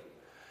story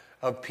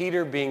of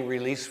Peter being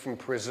released from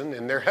prison,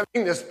 and they're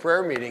having this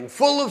prayer meeting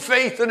full of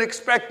faith and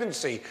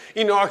expectancy.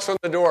 He knocks on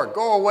the door,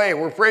 go away,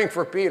 we're praying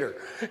for Peter,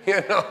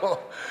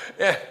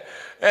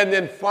 And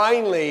then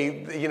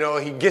finally,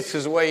 he gets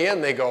his way in,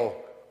 they go,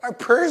 our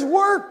prayers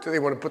worked. They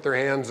want to put their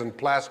hands in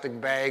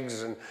plastic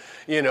bags and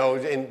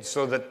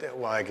so that,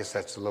 well, I guess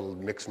that's a little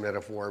mixed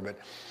metaphor, but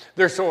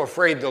they're so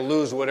afraid to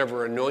lose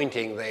whatever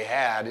anointing they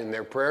had in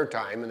their prayer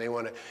time, and they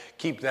want to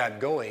keep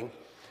that going.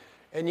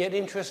 And yet,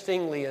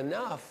 interestingly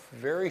enough,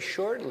 very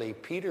shortly,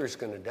 Peter's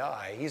going to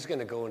die. He's going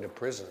to go into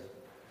prison.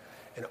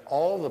 And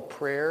all the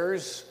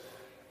prayers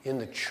in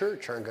the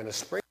church aren't going to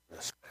spring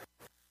this way.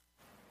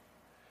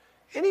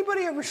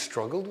 Anybody ever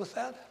struggled with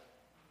that?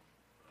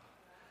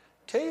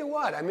 Tell you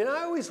what,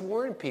 I always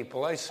warn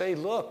people. I say,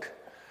 look,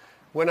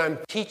 when I'm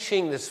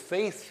teaching this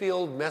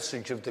faith-filled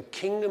message of the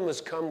kingdom has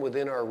come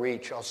within our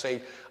reach, I'll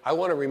say, I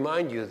want to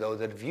remind you, though,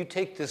 that if you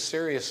take this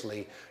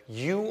seriously,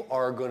 you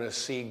are going to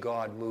see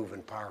God move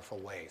in powerful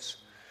ways.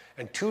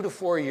 And 2 to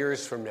 4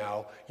 years from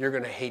now, you're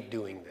going to hate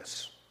doing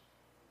this.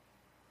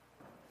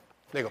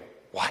 They go,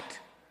 what?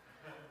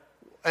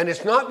 And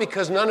it's not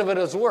because none of it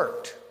has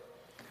worked.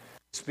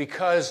 It's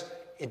because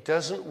it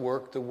doesn't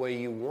work the way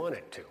you want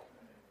it to.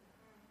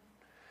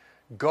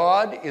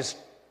 God is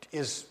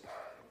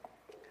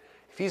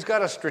if he's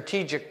got a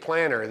strategic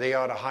planner, they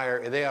ought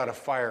to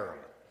fire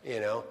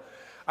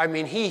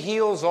him, he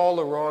heals all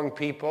the wrong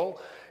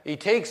people. He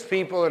takes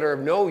people that are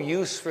of no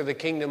use for the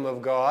kingdom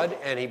of God,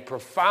 and he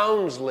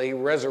profoundly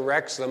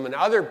resurrects them, and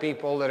other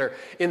people that are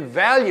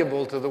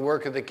invaluable to the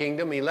work of the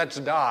kingdom, he lets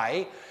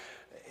die.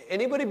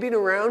 Anybody been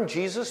around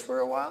Jesus for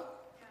a while?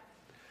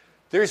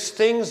 There's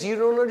things you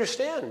don't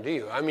understand, do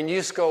you? You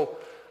just go,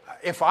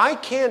 if I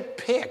can't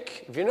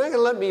pick, if you're not going to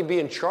let me be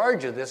in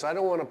charge of this, I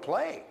don't want to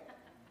play.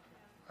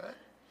 Right?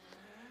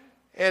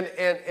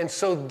 And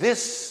so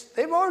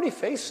they've already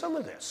faced some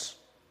of this.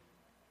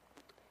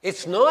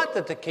 It's not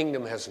that the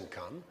kingdom hasn't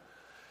come,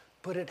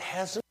 but it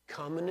hasn't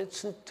come in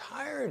its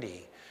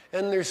entirety.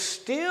 And there's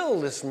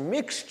still this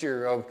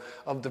mixture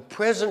of the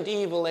present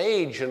evil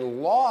age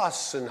and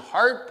loss and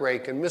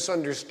heartbreak and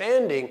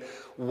misunderstanding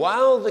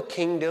while the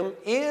kingdom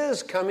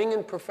is coming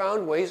in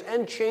profound ways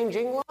and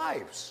changing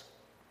lives.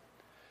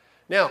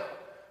 Now,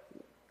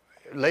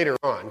 later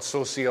on,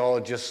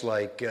 sociologists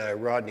like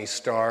Rodney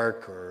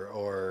Stark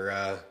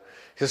or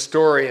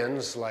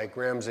historians like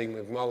Ramsay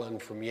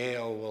MacMullen from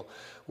Yale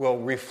will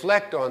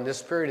reflect on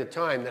this period of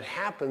time that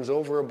happens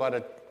over about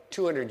a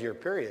 200-year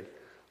period.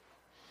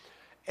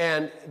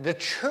 And the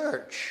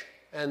church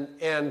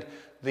and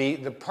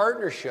the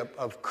partnership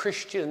of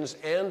Christians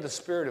and the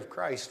Spirit of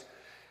Christ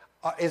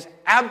is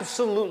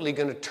absolutely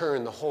going to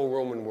turn the whole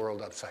Roman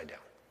world upside down.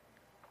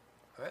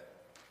 Right?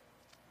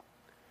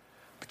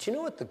 But you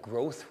know what the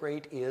growth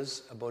rate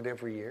is about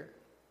every year?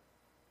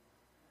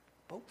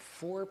 About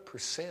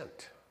 4%.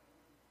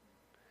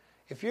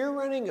 If you're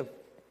running a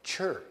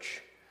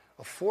church,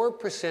 a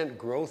 4%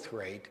 growth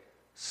rate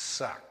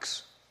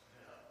sucks.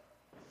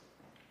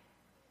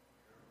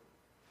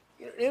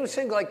 You know,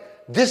 saying like,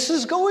 this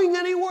is going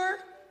anywhere?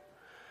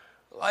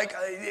 Like,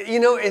 you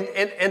know,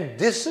 and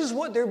this is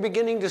what they're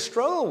beginning to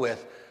struggle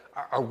with.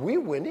 Are we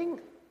winning?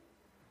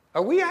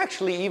 Are we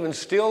actually even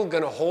still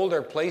going to hold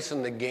our place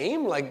in the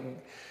game? Like,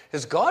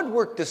 has God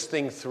worked this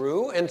thing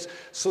through? And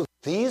so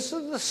these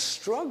are the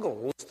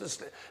struggles.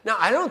 Now,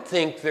 I don't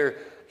think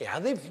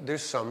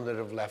there's some that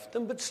have left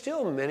them, but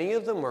still many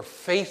of them are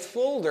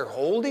faithful. They're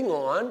holding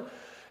on.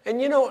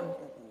 And, you know,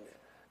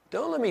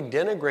 don't let me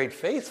denigrate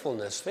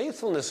faithfulness.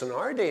 Faithfulness in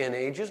our day and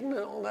age isn't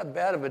all that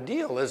bad of a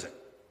deal, is it?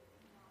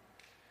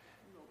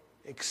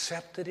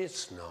 Except that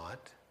it's not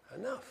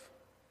enough.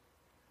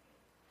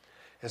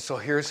 And so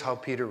here's how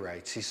Peter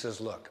writes. He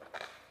says, look,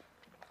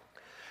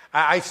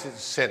 I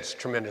sense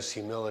tremendous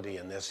humility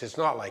in this. It's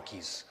not like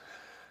he's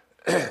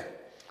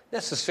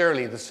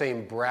necessarily the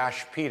same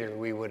brash Peter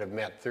we would have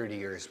met 30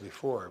 years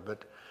before.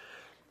 But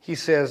he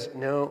says,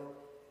 no,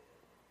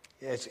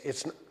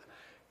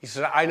 he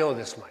said, I know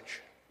this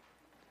much.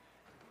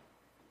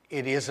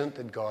 It isn't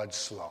that God's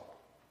slow.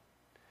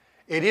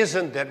 It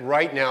isn't that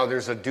right now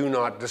there's a do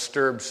not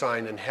disturb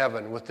sign in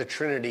heaven with the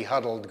Trinity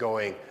huddled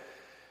going,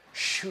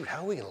 shoot,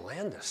 how are we going to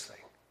land this thing?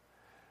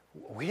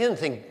 We didn't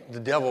think the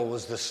devil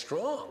was this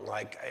strong.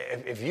 Like,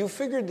 if you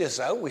figured this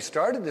out, we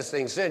started this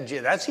thing, said, gee,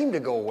 that seemed to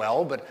go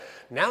well, but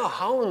now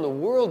how in the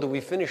world do we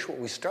finish what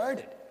we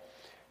started?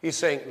 He's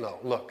saying, no,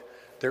 look,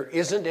 there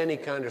isn't any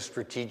kind of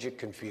strategic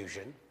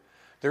confusion.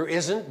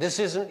 This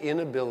isn't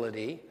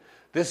inability.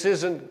 This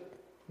isn't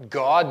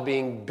God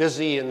being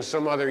busy in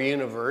some other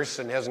universe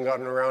and hasn't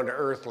gotten around to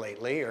Earth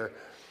lately. Or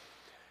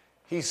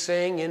he's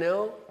saying, you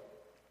know,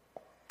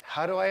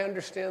 how do I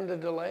understand the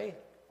delay?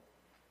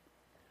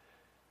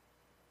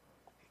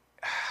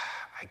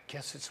 I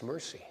guess it's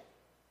mercy.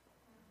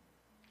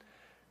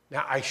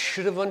 Now, I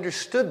should have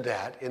understood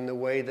that in the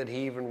way that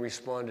he even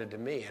responded to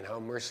me and how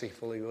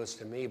merciful he was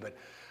to me. But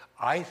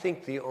I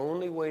think the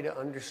only way to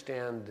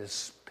understand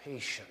this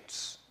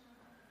patience,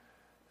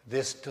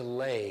 this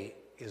delay,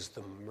 is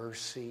the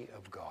mercy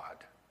of God.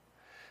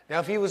 Now,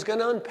 if he was going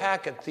to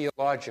unpack it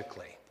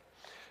theologically,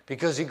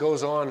 because he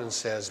goes on and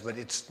says, but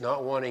it's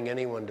not wanting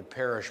anyone to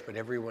perish, but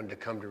everyone to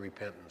come to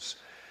repentance.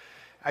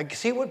 I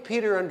see what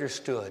Peter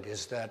understood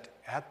is that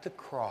at the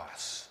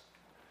cross,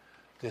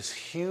 this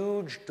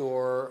huge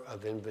door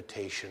of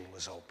invitation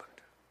was opened.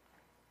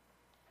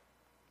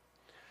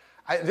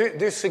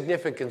 There's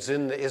significance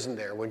isn't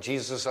there, when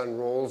Jesus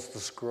unrolls the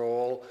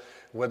scroll,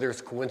 whether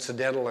it's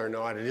coincidental or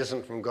not, it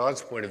isn't from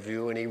God's point of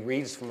view, and he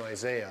reads from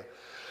Isaiah.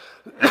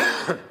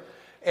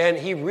 And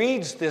he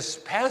reads this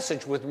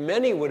passage, which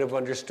many would have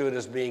understood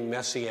as being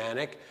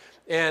messianic,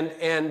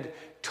 and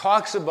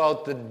talks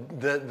about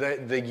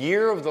the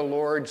year of the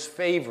Lord's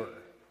favor.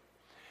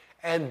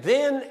 And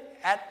then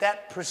at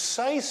that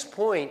precise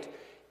point,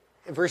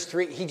 in verse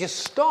 3, he just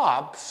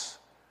stops,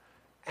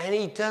 and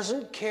he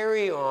doesn't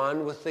carry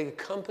on with the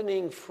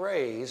accompanying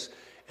phrase,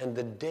 and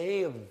the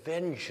day of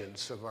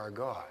vengeance of our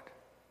God.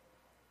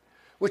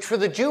 Which for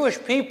the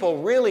Jewish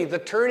people, really, the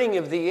turning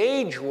of the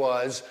age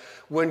was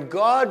when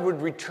God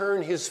would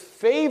return his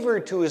favor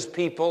to his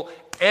people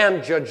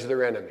and judge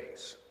their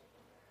enemies.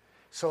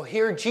 So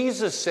here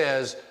Jesus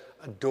says,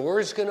 a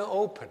door is going to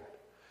open.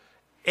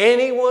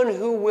 Anyone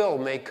who will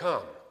may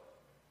come.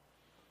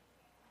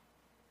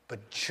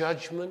 But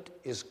judgment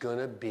is going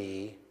to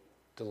be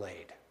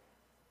delayed.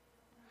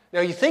 Now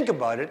you think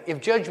about it,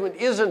 if judgment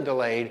isn't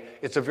delayed,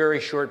 it's a very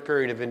short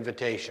period of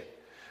invitation.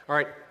 All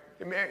right,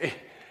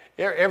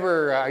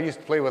 I used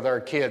to play with our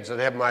kids. I'd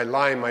have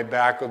lie on my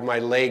back with my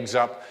legs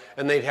up,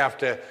 and they'd have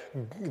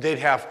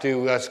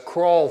to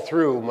crawl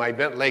through my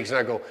bent legs, and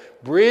I'd go,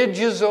 bridge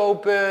is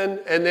open,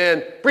 and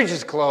then bridge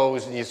is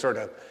closed, and you sort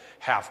of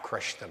half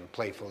crush them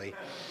playfully,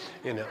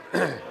 you know,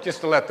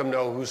 just to let them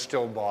know who's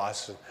still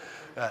boss.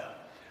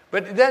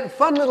 But that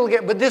fun little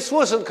game, but this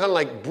wasn't kind of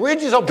like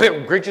bridge is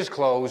open, bridge is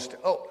closed.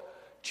 Oh,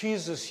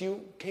 Jesus,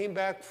 you came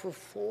back for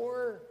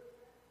 4?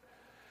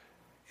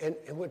 And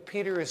what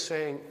Peter is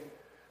saying,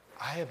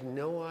 I have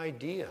no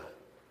idea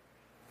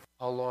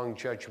how long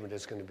judgment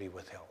is going to be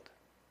withheld.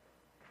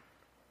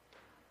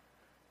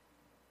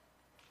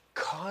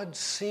 God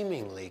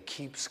seemingly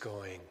keeps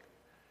going,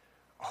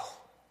 oh,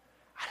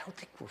 I don't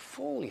think we're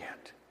full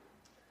yet.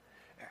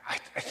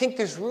 I think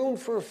there's room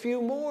for a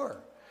few more.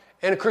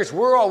 And of course,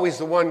 we're always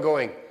the one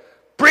going,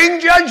 bring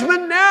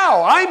judgment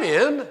now, I'm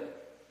in.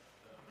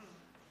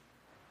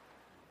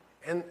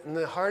 And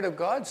the heart of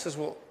God says,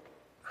 well,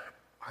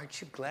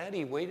 aren't you glad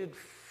he waited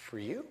for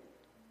you?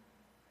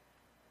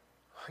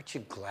 Aren't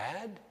you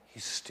glad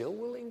he's still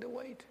willing to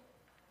wait?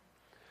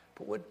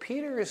 But what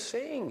Peter is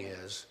saying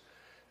is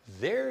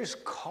there's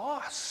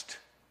cost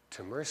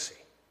to mercy.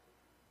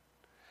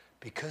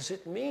 Because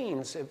it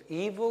means if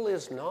evil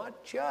is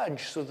not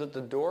judged so that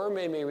the door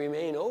may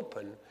remain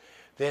open,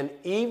 then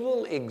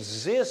evil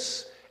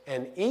exists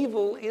and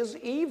evil is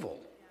evil.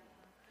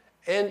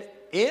 And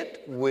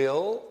it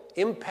will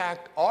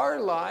impact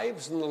our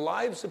lives and the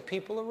lives of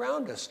people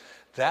around us.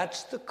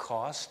 That's the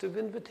cost of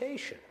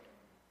invitation.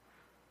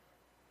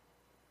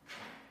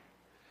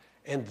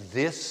 And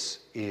this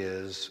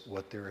is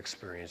what they're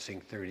experiencing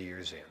 30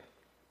 years in.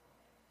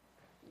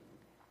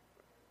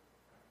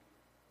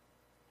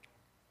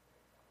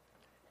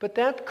 But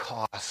that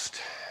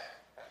cost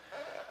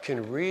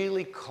can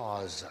really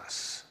cause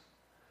us,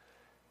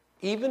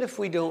 even if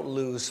we don't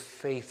lose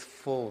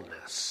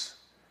faithfulness,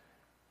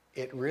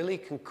 it really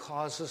can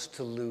cause us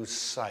to lose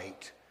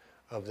sight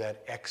of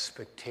that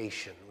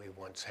expectation we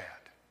once had.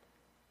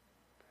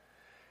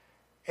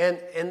 And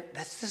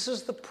this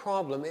is the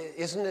problem,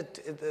 isn't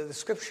it? The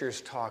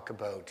scriptures talk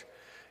about,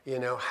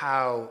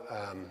 how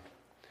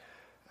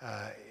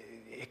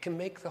it can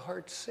make the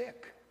heart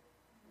sick.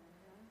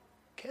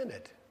 Can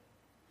it?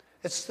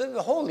 It's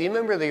the whole, you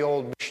remember the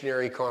old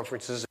missionary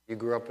conferences, you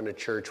grew up in a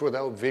church,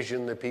 without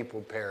vision the people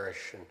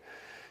perish.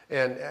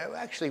 And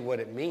actually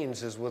what it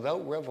means is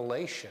without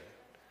revelation,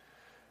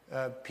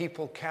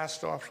 people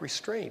cast off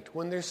restraint.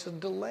 When there's a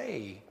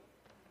delay,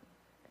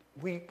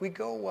 we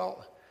go,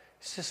 well,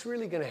 is this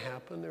really going to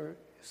happen or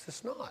is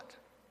this not?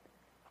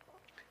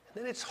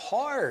 And then it's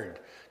hard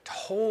to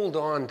hold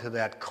on to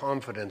that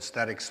confidence,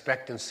 that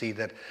expectancy,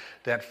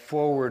 that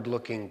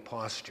forward-looking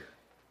posture.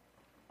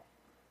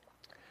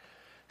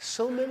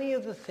 So many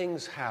of the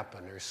things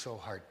happen are so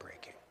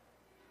heartbreaking.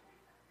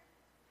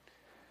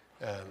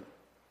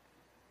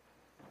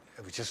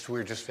 We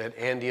were just at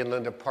Andy and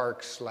Linda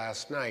Parks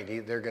last night.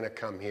 They're going to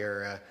come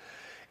here.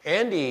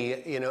 Andy,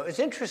 it's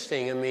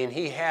interesting. I mean,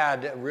 he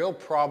had a real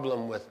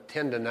problem with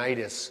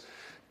tendonitis,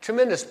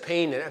 tremendous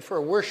pain for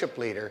a worship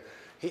leader.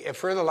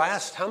 For the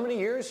last, how many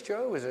years,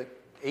 Joe? Was it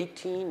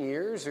 18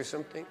 years or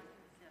something?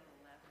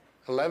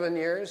 11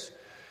 years?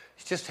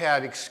 He just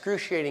had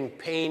excruciating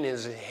pain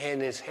in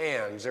his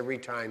hands every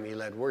time he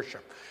led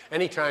worship,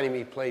 anytime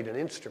he played an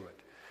instrument.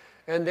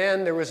 And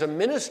then there was a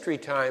ministry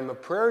time, a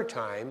prayer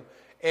time,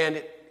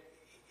 and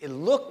it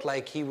looked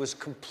like he was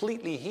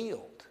completely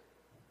healed,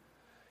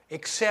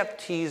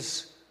 except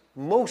he's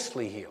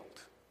mostly healed.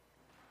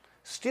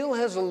 Still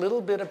has a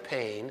little bit of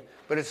pain,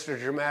 but it's a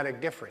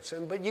dramatic difference.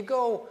 But you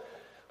go,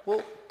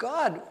 well,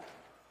 God,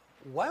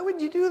 why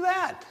would you do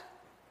that?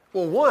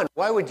 Well, one,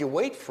 why would you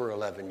wait for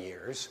 11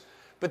 years?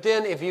 But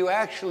then if you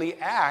actually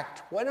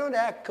act, why not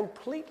act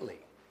completely?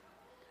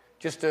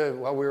 Just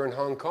while we were in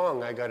Hong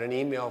Kong, I got an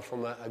email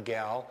from a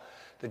gal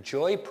that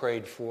Joy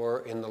prayed for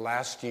in the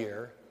last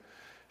year.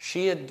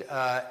 She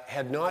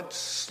had not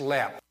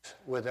slept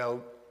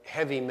without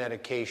heavy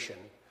medication,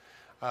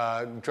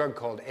 a drug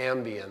called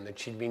Ambien that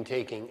she'd been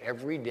taking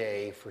every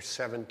day for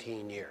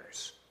 17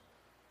 years.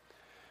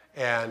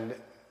 And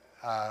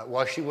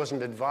while she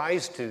wasn't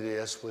advised to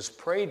this, was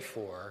prayed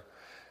for,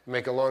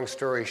 make a long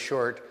story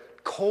short,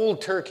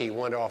 cold turkey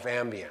went off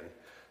Ambien.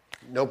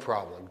 No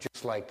problem,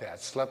 just like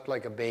that. Slept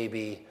like a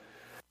baby.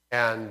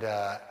 And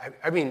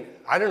I mean,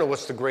 I don't know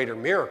what's the greater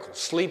miracle,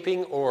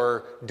 sleeping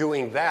or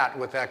doing that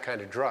with that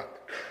kind of drug.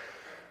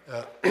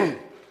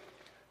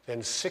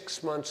 Then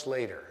 6 months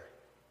later,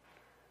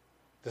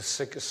 the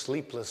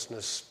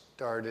sleeplessness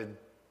started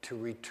to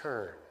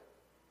return.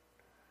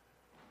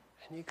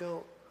 And you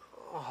go,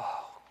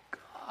 oh,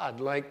 God,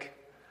 like,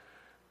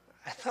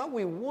 I thought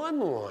we won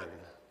one.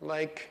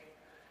 Like,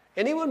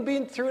 anyone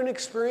been through an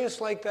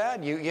experience like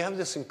that? You have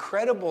this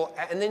incredible,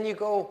 and then you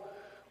go,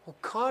 well,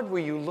 God, were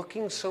you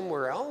looking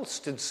somewhere else?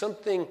 Did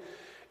something,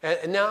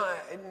 and now,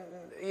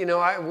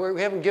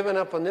 we haven't given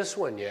up on this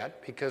one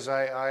yet, because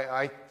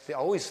I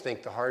always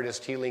think the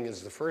hardest healing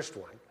is the first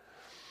one.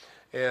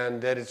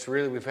 And that it's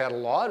really, we've had a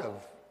lot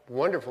of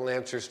wonderful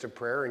answers to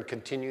prayer and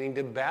continuing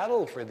to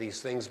battle for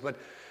these things, but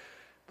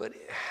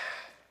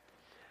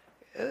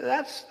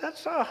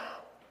that's a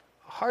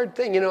hard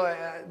thing.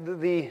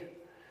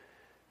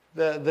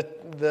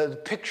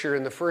 The picture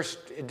in the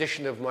first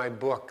edition of my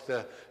book,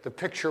 the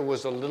picture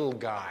was a little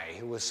guy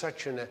who was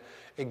such an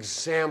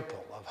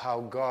example of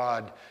how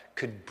God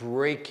could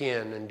break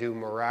in and do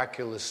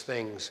miraculous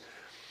things.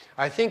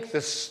 I think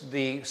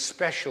the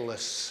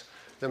specialists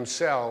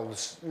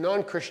themselves,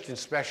 non-Christian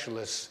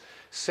specialists,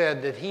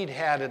 said that he'd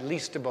had at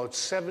least about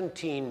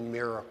 17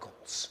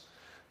 miracles,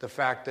 the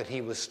fact that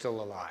he was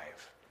still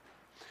alive.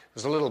 It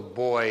was a little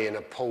boy in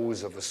a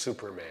pose of a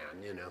Superman,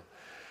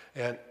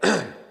 and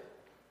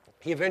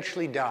he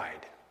eventually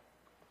died.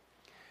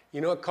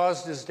 You know what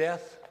caused his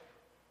death?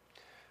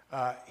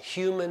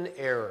 Human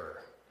error.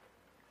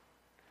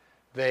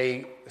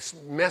 They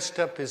messed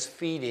up his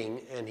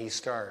feeding and he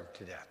starved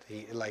to death.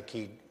 He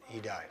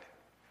died.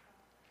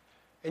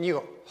 And you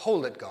go,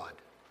 hold it, God.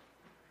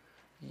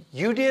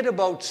 You did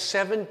about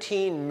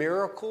 17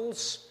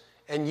 miracles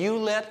and you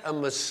let a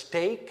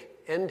mistake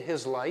end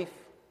his life?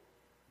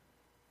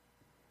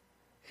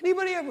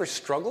 Anybody ever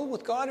struggle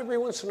with God every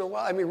once in a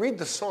while? I mean, read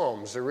the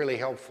Psalms. They're really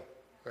helpful,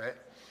 right?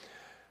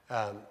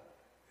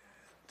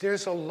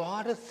 There's a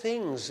lot of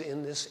things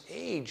in this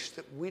age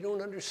that we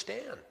don't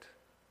understand.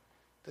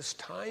 This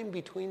time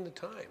between the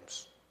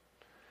times.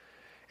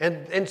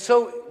 And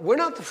so we're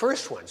not the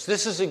first ones.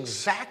 This is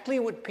exactly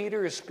what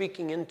Peter is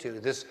speaking into,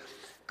 this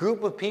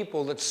group of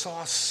people that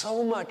saw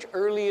so much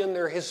early in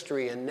their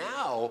history, and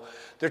now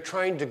they're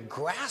trying to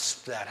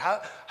grasp that.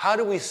 How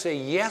do we say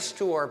yes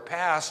to our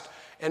past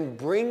and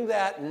bring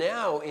that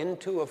now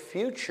into a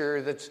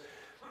future that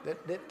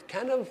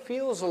kind of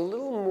feels a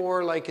little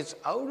more like it's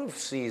out of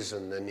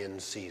season than in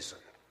season?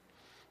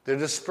 The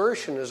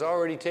dispersion has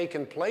already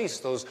taken place.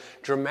 Those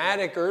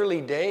dramatic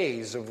early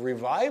days of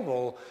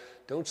revival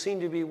don't seem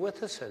to be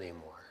with us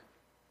anymore.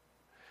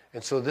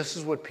 And so this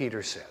is what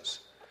Peter says.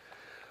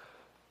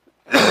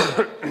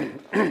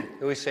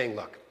 He's saying,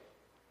 look,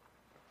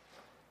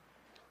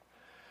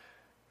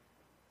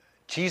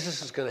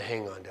 Jesus is going to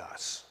hang on to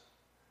us.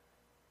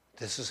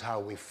 This is how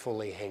we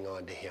fully hang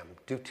on to him.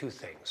 Do two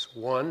things.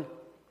 One,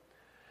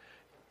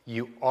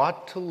 you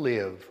ought to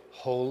live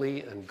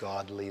holy and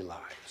godly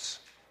lives.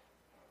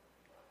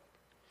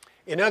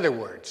 In other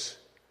words,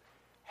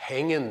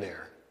 hang in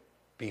there,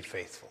 be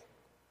faithful.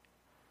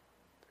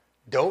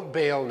 Don't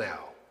bail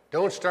now.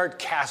 Don't start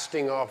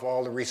casting off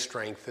all the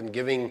restraint and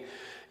giving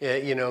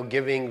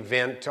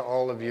vent to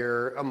all of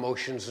your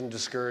emotions and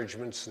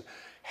discouragements.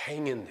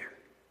 Hang in there.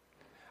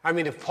 I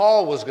mean, if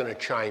Paul was going to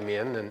chime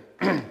in,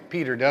 and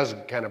Peter does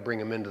kind of bring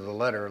him into the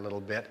letter a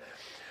little bit,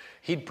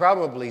 he'd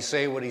probably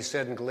say what he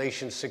said in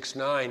Galatians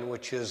 6:9,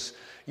 which is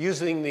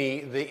using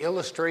the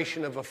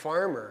illustration of a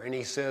farmer. And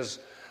he says,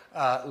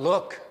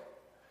 look,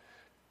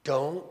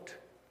 don't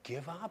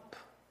give up.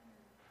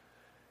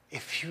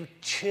 If you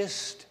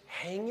just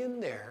hang in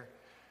there,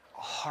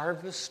 a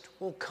harvest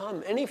will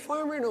come. Any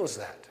farmer knows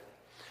that.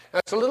 Now,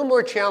 it's a little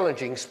more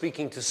challenging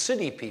speaking to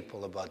city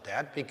people about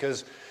that,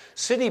 because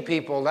city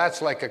people,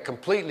 that's like a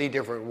completely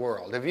different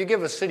world. If you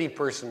give a city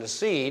person a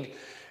seed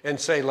and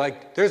say,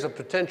 like, there's a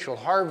potential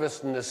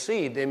harvest in the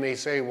seed, they may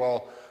say,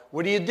 well,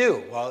 what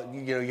do? Well,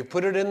 you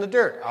put it in the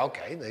dirt.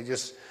 Okay,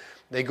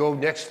 they go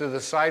next to the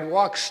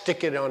sidewalk,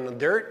 stick it on the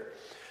dirt,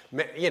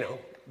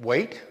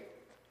 wait.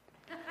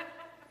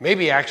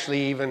 Maybe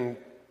actually even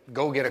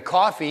go get a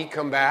coffee,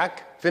 come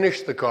back,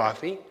 finish the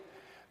coffee.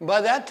 And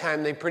by that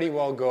time, they pretty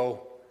well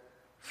go,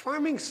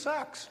 farming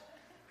sucks.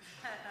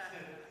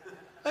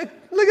 Like,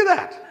 look at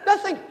that,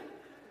 nothing.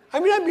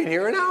 I mean, I've been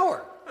here an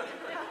hour.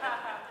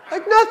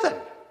 Like nothing.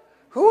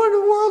 Who in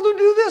the world would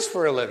do this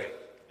for a living?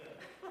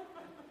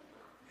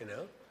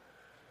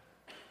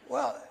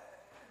 Well,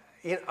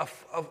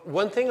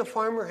 one thing a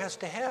farmer has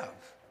to have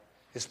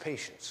is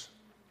patience.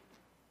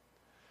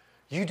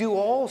 You do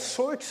all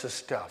sorts of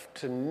stuff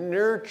to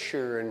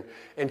nurture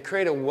and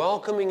create a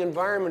welcoming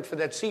environment for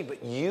that seed,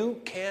 but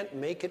you can't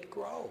make it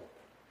grow.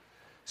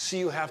 So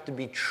you have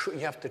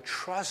to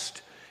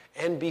trust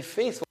and be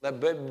faithful.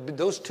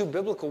 Those two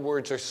biblical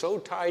words are so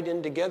tied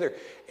in together.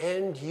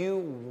 And you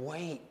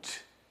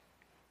wait.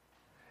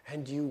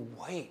 And you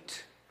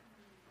wait.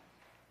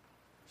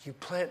 You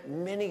plant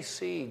many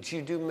seeds.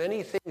 You do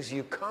many things.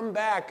 You come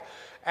back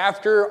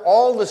after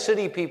all the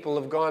city people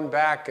have gone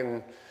back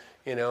and,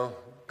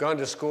 gone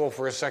to school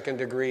for a second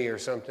degree or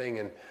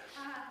something.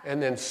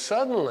 And then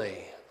suddenly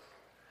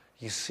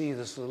you see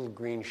this little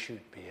green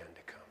shoot begin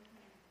to come.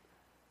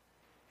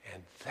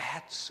 And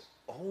that's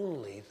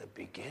only the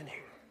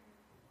beginning.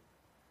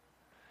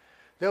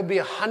 There'll be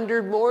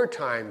 100 more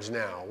times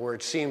now where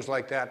it seems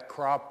like that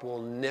crop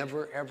will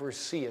never, ever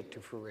see it to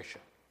fruition.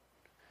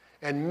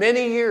 And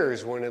many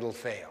years when it'll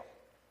fail.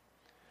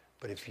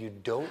 But if you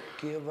don't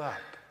give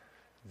up,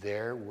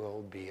 there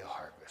will be a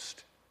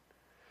harvest.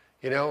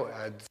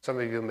 Some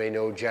of you may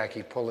know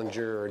Jackie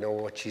Pullinger or know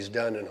what she's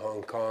done in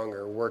Hong Kong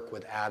or work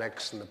with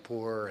addicts and the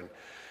poor and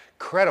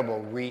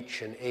incredible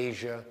reach in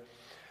Asia.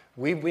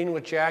 We've been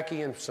with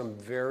Jackie in some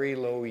very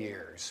low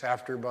years.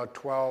 After about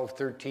 12,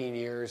 13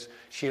 years,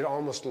 she had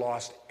almost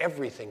lost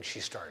everything she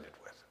started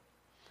with.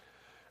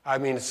 I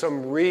mean,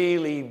 some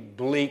really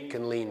bleak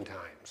and lean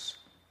times.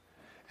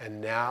 And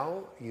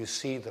now you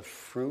see the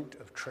fruit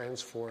of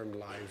transformed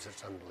lives.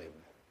 It's unbelievable.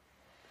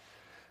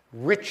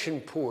 Rich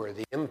and poor,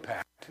 the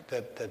impact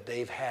that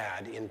they've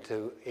had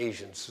into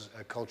Asian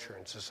culture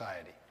and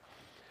society.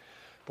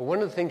 But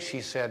one of the things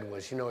she said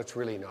was, it's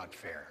really not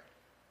fair.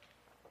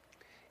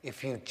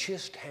 If you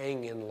just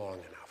hang in long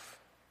enough,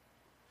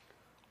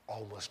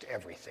 almost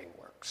everything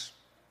works.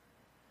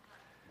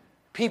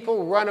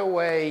 People run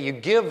away, you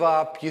give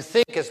up, you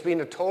think it's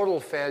been a total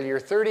failure.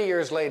 30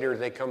 years later,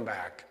 they come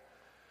back,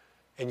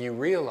 and you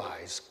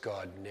realize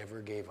God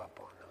never gave up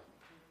on them.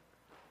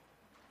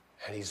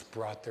 And he's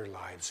brought their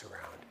lives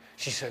around.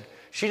 She said,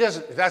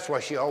 that's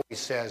why she always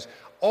says,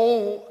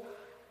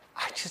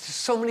 there's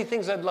so many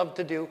things I'd love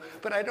to do,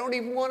 but I don't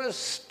even want to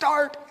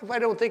start if I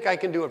don't think I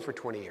can do it for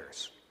 20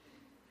 years.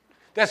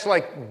 That's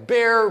like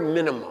bare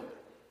minimum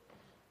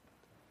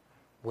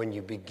when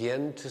you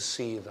begin to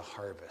see the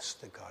harvest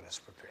that God has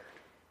prepared.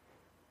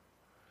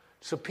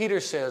 So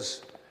Peter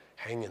says,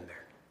 hang in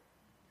there.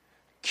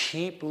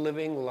 Keep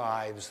living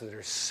lives that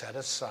are set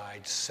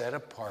aside, set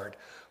apart,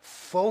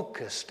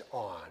 focused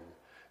on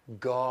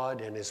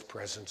God and his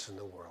presence in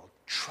the world.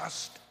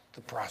 Trust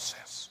the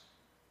process.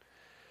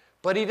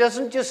 But he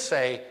doesn't just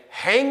say,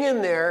 hang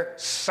in there,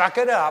 suck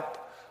it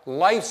up,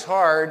 life's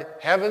hard,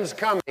 heaven's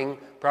coming,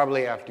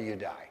 probably after you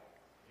die.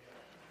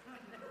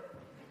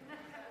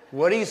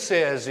 What he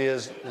says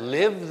is,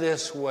 live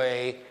this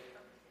way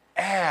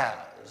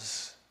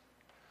as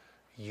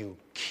you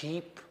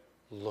keep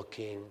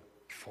looking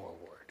forward.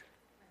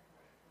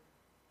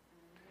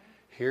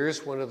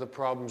 Here's one of the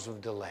problems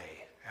of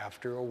delay.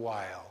 After a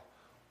while,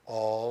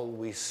 all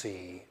we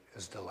see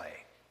is delay.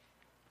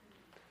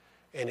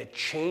 And it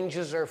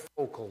changes our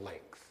focal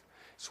length.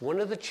 It's one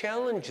of the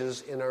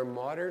challenges in our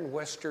modern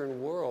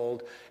Western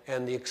world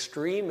and the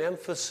extreme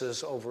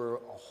emphasis over a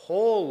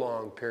whole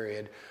long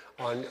period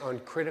on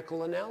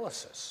critical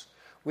analysis.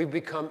 We've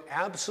become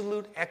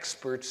absolute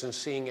experts in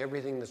seeing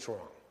everything that's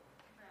wrong.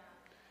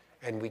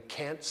 And we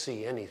can't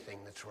see anything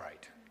that's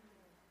right.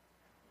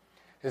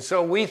 And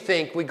so we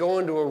think we go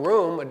into a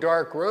room, a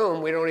dark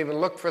room, we don't even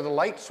look for the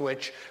light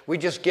switch. We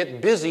just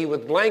get busy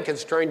with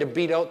blankets trying to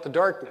beat out the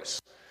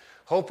darkness,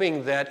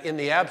 hoping that in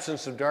the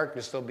absence of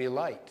darkness there'll be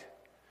light.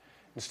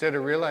 Instead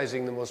of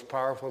realizing the most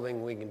powerful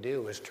thing we can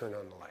do is turn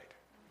on the light.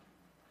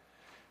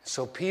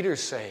 So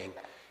Peter's saying,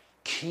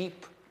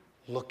 keep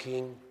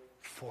looking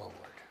forward.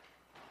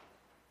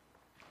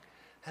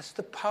 That's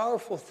the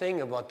powerful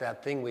thing about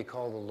that thing we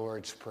call the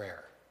Lord's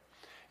Prayer.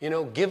 You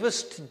know, give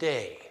us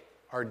today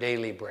our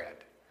daily bread.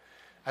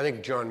 I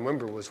think John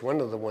Wimber was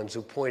one of the ones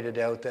who pointed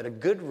out that a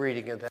good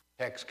reading of that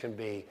text can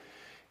be,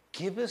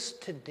 give us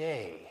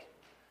today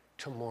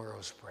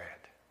tomorrow's bread.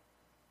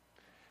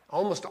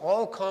 Almost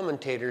all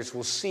commentators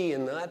will see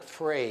in that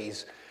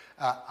phrase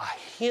a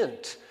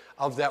hint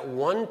of that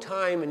one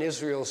time in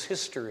Israel's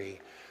history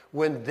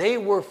when they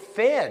were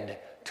fed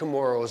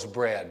tomorrow's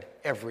bread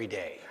every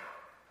day.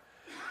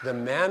 The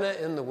manna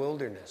in the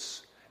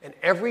wilderness. And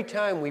every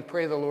time we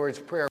pray the Lord's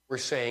Prayer, we're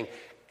saying,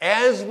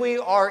 as we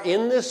are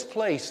in this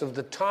place of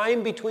the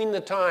time between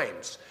the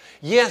times,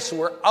 yes,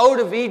 we're out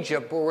of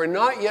Egypt, but we're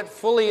not yet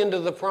fully into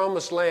the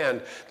promised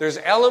land. There's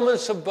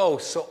elements of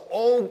both. So,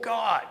 oh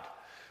God,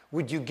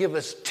 would you give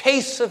us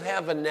tastes of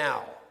heaven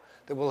now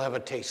that we'll have a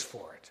taste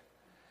for it?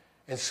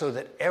 And so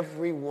that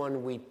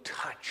everyone we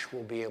touch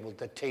will be able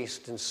to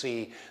taste and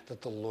see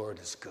that the Lord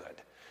is good.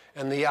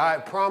 And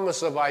the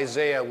promise of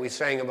Isaiah we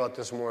sang about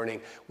this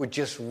morning would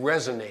just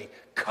resonate.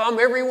 Come,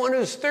 everyone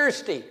who's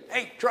thirsty.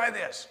 Hey, try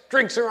this.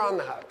 Drinks are on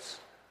the house.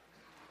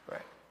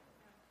 Right?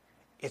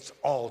 It's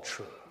all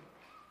true.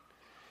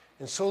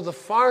 And so the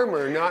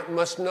farmer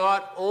must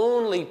not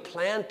only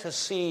plant a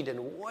seed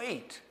and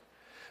wait,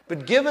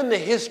 but given the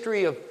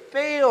history of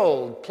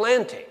failed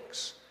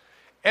plantings,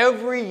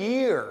 every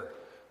year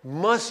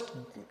must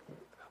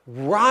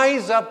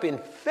rise up in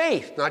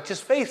faith, not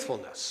just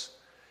faithfulness,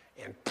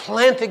 and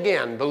plant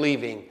again,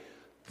 believing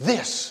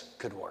this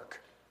could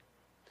work.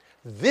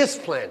 This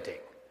planting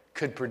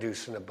could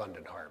produce an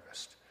abundant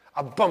harvest,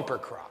 a bumper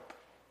crop.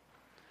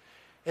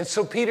 And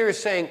so Peter is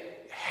saying,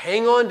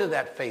 hang on to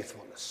that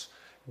faithfulness.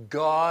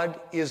 God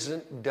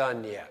isn't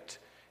done yet.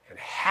 And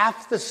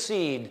half the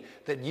seed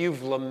that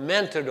you've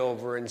lamented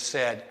over and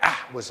said,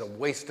 it was a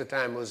waste of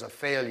time, it was a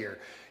failure,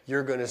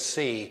 you're going to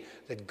see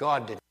that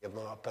God didn't give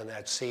up on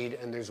that seed,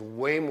 and there's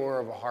way more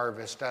of a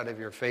harvest out of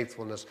your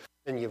faithfulness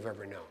than you've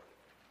ever known.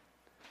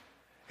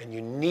 And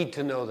you need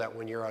to know that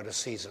when you're out of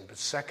season. But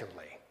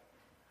secondly,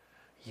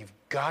 you've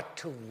got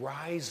to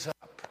rise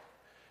up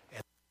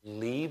and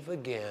leave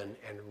again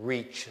and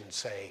reach and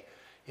say,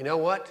 you know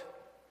what?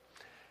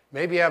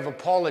 Maybe I've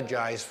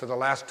apologized for the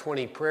last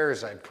 20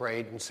 prayers I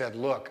prayed and said,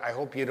 look, I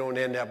hope you don't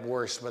end up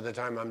worse by the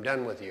time I'm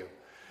done with you.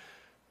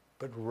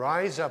 But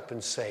rise up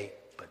and say,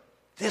 but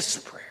this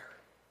prayer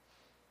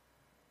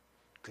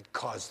could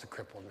cause the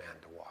crippled man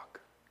to walk.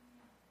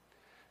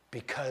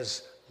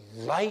 Because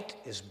light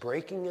is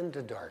breaking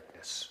into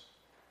darkness,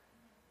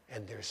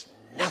 and there's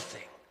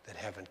nothing that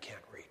heaven can't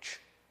reach.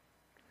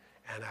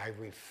 And I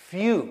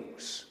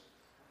refuse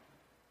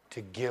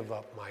to give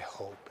up my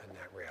hope in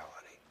that reality.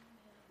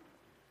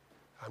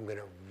 I'm going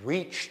to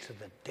reach to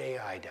the day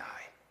I die.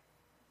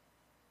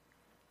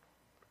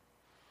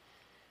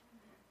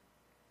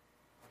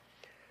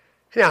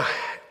 Now,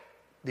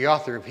 the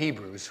author of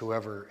Hebrews,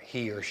 whoever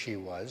he or she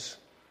was,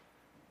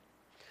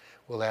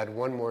 will add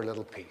one more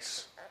little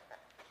piece.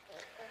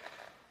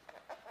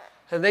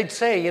 And they'd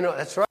say, you know,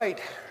 that's right.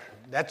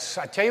 I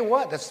tell you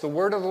what, that's the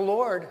word of the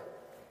Lord.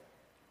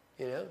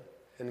 You know,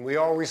 and we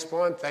all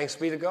respond, thanks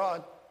be to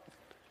God.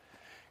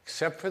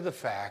 Except for the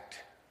fact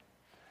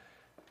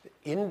that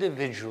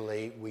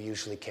individually we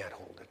usually can't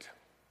hold it.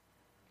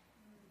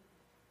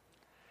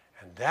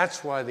 And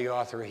that's why the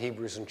author of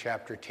Hebrews in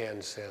chapter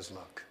 10 says,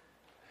 look,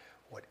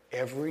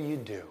 whatever you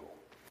do,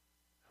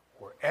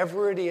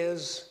 wherever it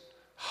is,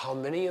 how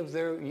many of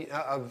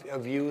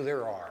you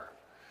there are,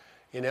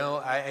 You know,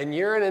 and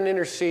you're in an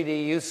inner city,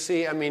 you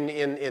see, I mean,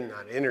 in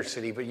not inner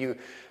city, but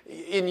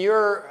in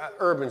your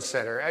urban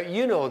center,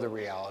 you know the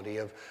reality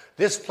of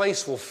this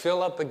place will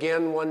fill up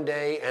again one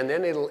day, and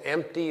then it'll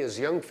empty as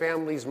young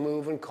families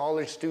move and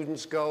college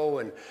students go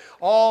and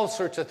all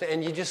sorts of things.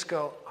 And you just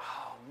go,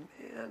 oh,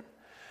 man.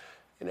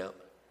 You know,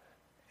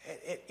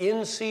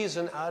 in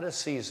season, out of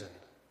season,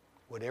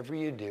 whatever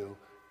you do,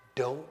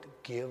 don't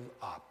give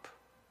up.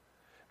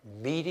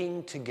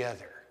 Meeting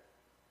together.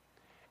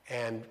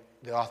 And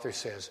the author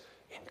says,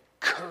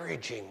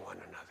 encouraging one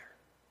another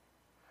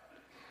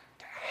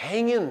to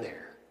hang in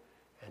there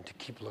and to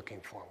keep looking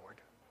forward.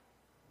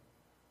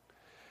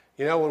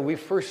 You know, when we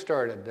first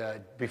started,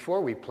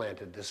 before we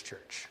planted this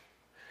church,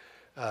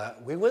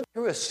 we went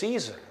through a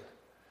season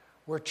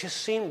where it just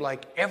seemed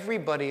like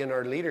everybody in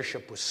our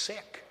leadership was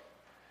sick.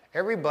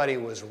 Everybody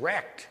was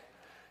wrecked.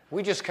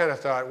 We just kind of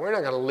thought, we're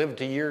not going to live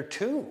to year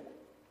 2.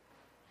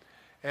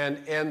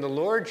 And the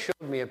Lord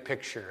showed me a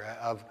picture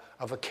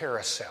of a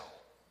carousel,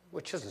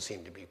 which doesn't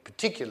seem to be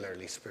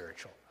particularly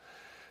spiritual.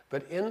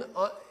 But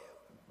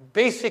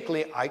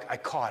basically, I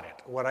caught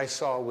it. What I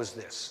saw was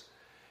this.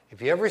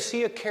 If you ever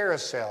see a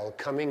carousel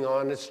coming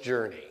on its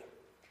journey,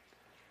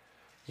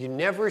 you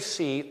never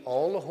see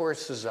all the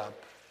horses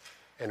up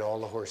and all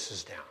the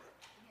horses down.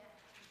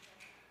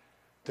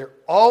 There are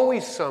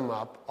always some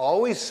up,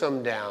 always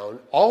some down,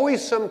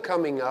 always some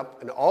coming up,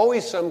 and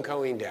always some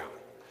going down.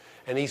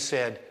 And he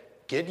said,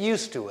 get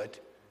used to it.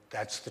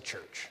 That's the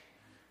church.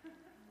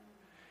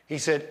 He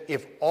said,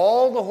 if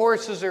all the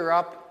horses are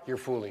up, you're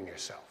fooling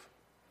yourself.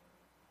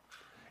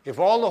 If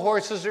all the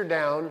horses are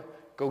down,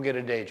 go get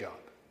a day job.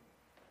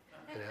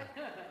 You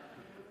know?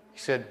 He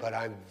said, but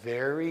I'm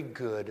very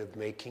good at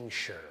making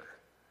sure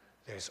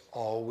there's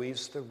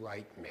always the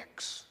right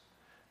mix.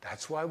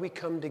 That's why we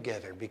come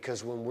together,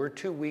 because when we're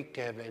too weak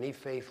to have any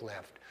faith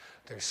left,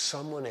 there's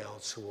someone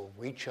else who will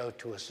reach out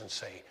to us and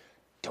say,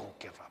 don't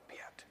give up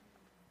yet.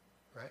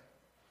 Right?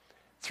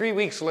 3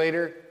 weeks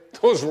later,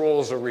 those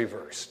roles are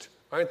reversed,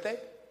 aren't they?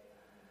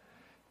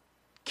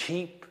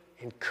 Keep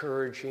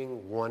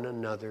encouraging one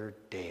another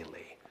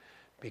daily,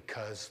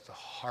 because the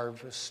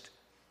harvest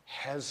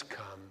has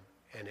come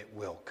and it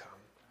will come.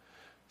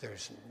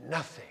 There's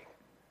nothing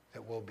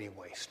that will be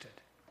wasted,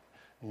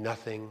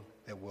 nothing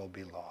that will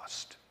be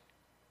lost.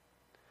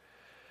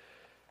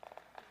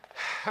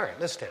 All right,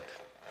 let's stand.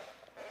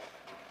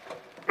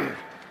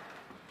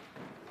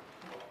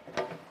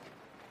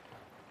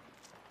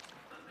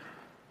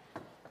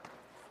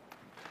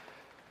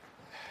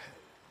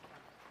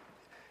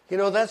 You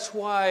know, that's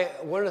why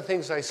one of the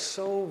things I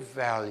so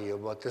value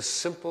about this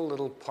simple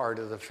little part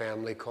of the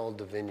family called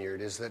the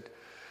Vineyard is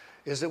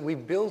that we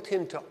built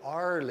into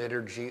our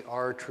liturgy,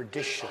 our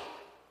tradition,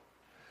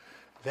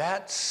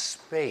 that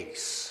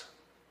space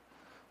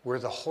where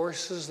the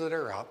horses that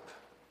are up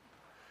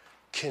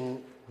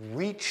can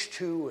reach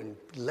to and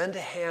lend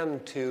a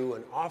hand to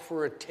and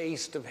offer a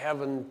taste of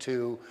heaven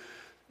to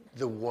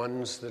the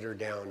ones that are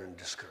down and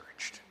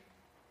discouraged.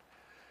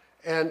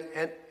 And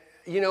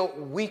you know,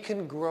 we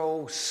can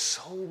grow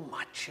so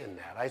much in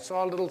that. I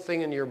saw a little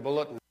thing in your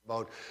bulletin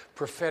about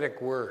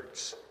prophetic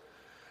words.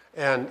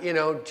 And, you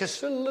know,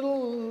 just a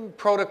little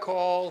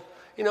protocol,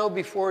 you know,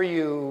 before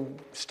you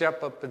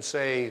step up and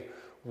say,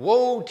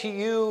 woe to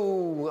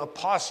you,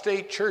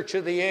 apostate church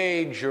of the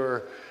age,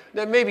 or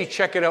then maybe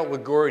check it out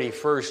with Gordy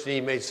first, and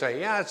he may say,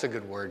 yeah, that's a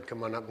good word,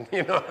 come on up,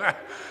 you know.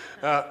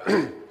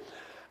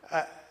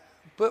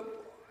 But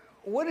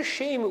what a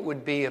shame it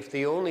would be if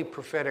the only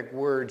prophetic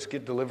words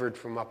get delivered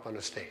from up on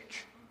a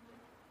stage.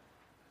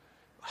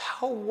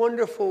 How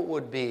wonderful it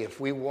would be if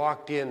we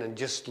walked in and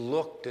just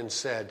looked and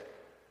said,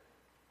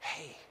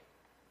 hey,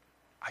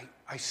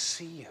 I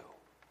see you.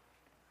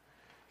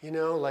 You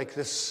know, like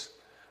this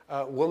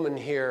woman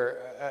here,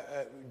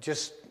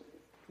 just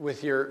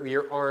with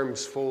your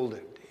arms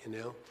folded, you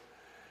know.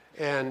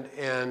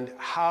 And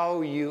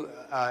how you,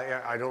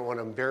 I don't want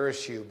to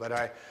embarrass you,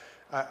 but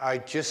I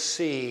just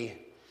see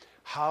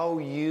how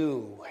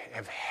you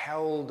have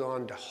held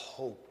on to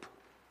hope,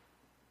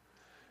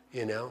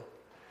 you know,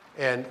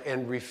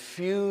 and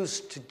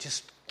refused to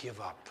just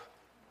give up.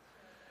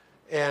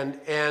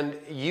 And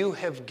you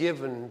have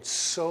given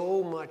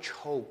so much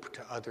hope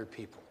to other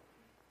people.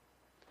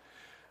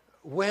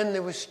 When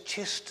there was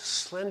just a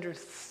slender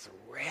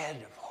thread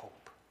of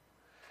hope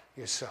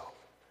yourself,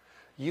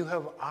 you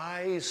have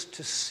eyes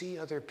to see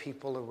other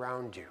people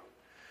around you.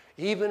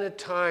 Even at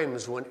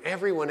times when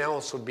everyone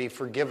else would be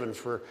forgiven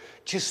for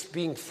just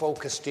being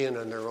focused in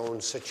on their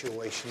own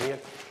situation.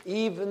 Yet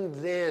even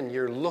then,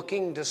 you're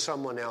looking to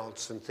someone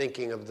else and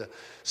thinking of the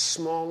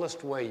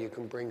smallest way you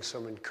can bring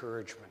some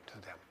encouragement to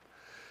them.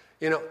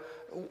 You know,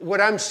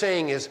 what I'm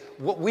saying is,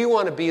 what we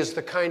want to be is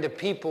the kind of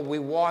people we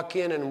walk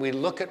in and we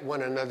look at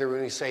one another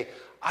and we say,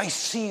 I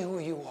see who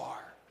you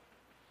are.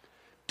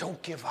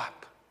 Don't give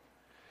up.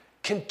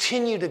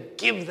 Continue to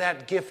give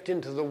that gift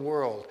into the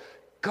world.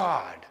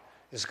 God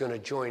is going to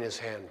join his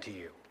hand to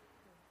you.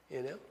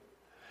 You know?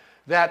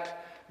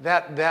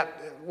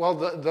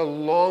 The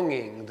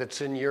longing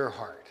that's in your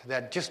heart,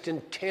 that just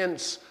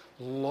intense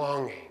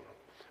longing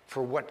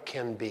for what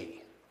can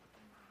be,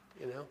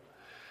 you know?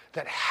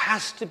 That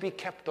has to be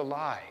kept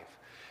alive.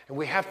 And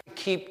we have to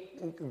keep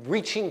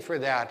reaching for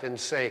that and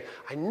say,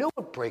 I know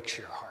it breaks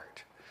your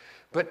heart,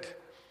 but,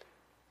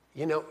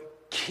 you know,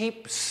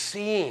 keep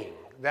seeing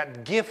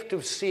that gift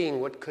of seeing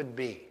what could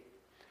be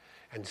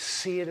and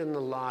see it in the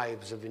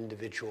lives of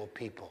individual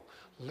people.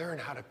 Learn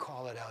how to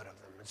call it out of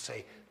them and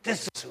say,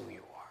 this is who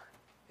you are,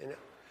 you know?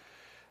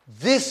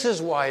 This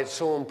is why it's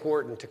so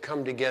important to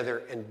come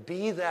together and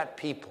be that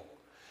people,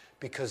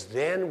 because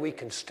then we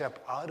can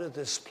step out of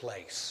this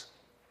place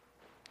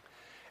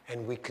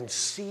and we can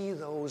see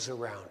those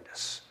around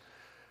us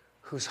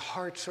whose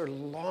hearts are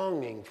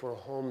longing for a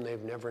home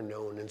they've never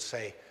known and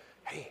say,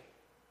 hey,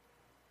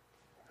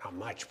 not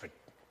much, but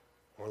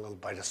want a little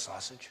bite of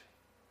sausage?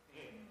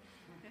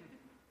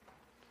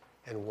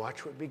 And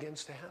watch what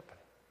begins to happen.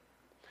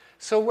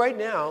 So right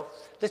now,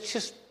 let's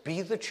just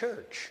be the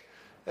church.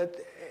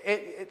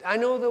 I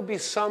know there'll be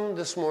some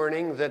this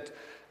morning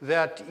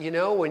that, you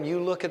know, when you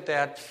look at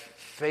that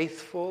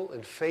faithful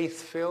and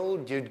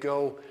faith-filled, you'd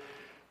go,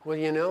 well,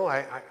 you know,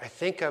 I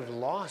think I've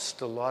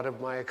lost a lot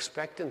of my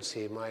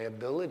expectancy, my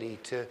ability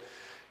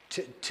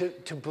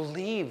to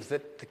believe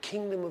that the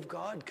kingdom of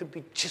God could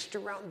be just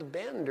around the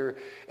bend or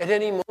at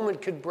any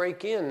moment could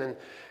break in.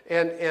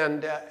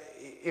 And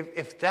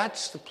if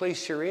that's the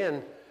place you're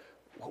in,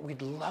 what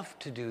we'd love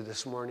to do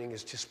this morning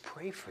is just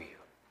pray for you.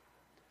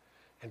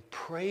 And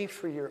pray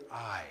for your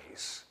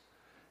eyes.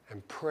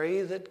 And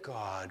pray that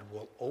God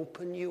will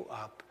open you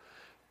up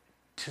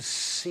to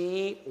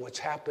see what's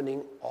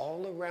happening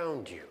all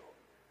around you.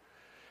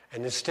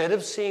 And instead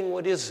of seeing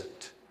what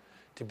isn't,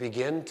 to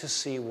begin to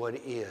see what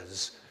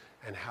is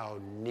and how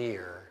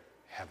near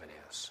heaven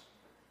is.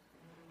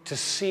 To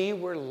see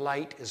where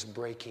light is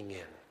breaking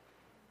in.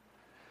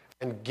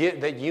 And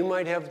that you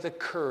might have the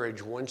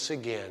courage once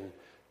again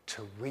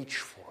to reach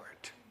for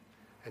it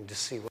and to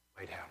see what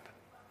might happen.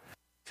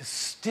 To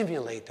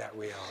stimulate that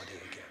reality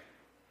again.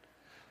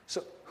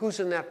 So who's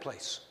in that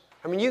place?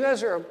 I mean, you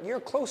guys you're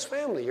a close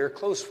family, you're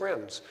close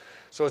friends.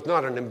 So it's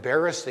not an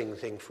embarrassing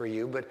thing for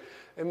you, but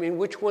I mean,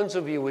 which ones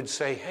of you would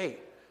say, hey,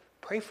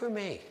 pray for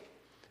me,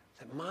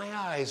 that my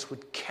eyes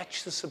would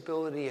catch this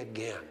ability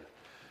again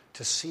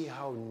to see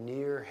how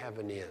near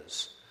heaven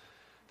is,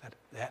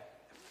 that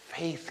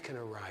faith can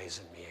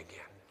arise in me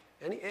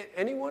again.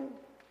 Anyone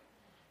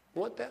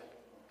want that?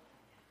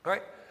 All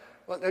right.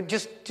 Well,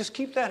 just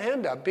keep that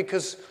hand up,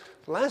 because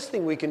the last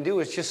thing we can do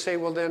is just say,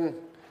 well, then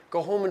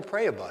go home and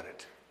pray about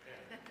it.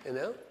 You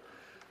know?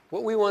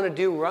 What we want to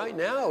do right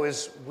now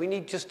is we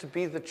need just to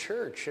be the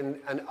church, and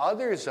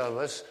others of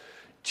us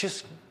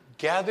just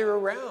gather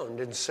around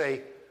and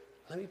say,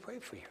 let me pray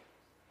for you.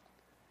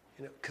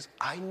 You know, because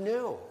I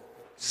know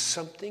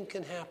something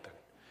can happen.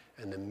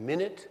 And the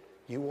minute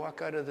you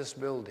walk out of this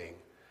building,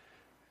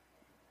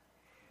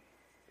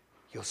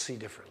 you'll see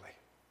differently.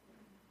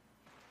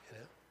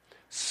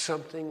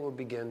 Something will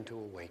begin to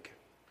awaken.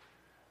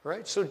 All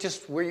right? So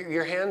just, were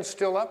your hands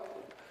still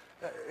up?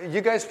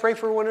 You guys pray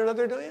for one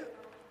another, don't you?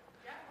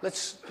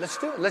 Let's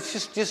do it.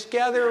 Let's just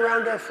gather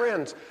around our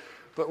friends.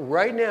 But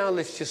right now,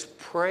 let's just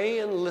pray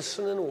and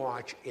listen and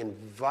watch.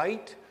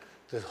 Invite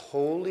the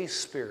Holy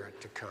Spirit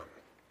to come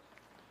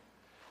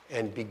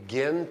and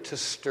begin to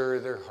stir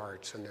their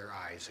hearts and their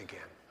eyes again.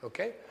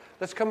 Okay?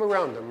 Let's come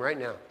around them right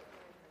now.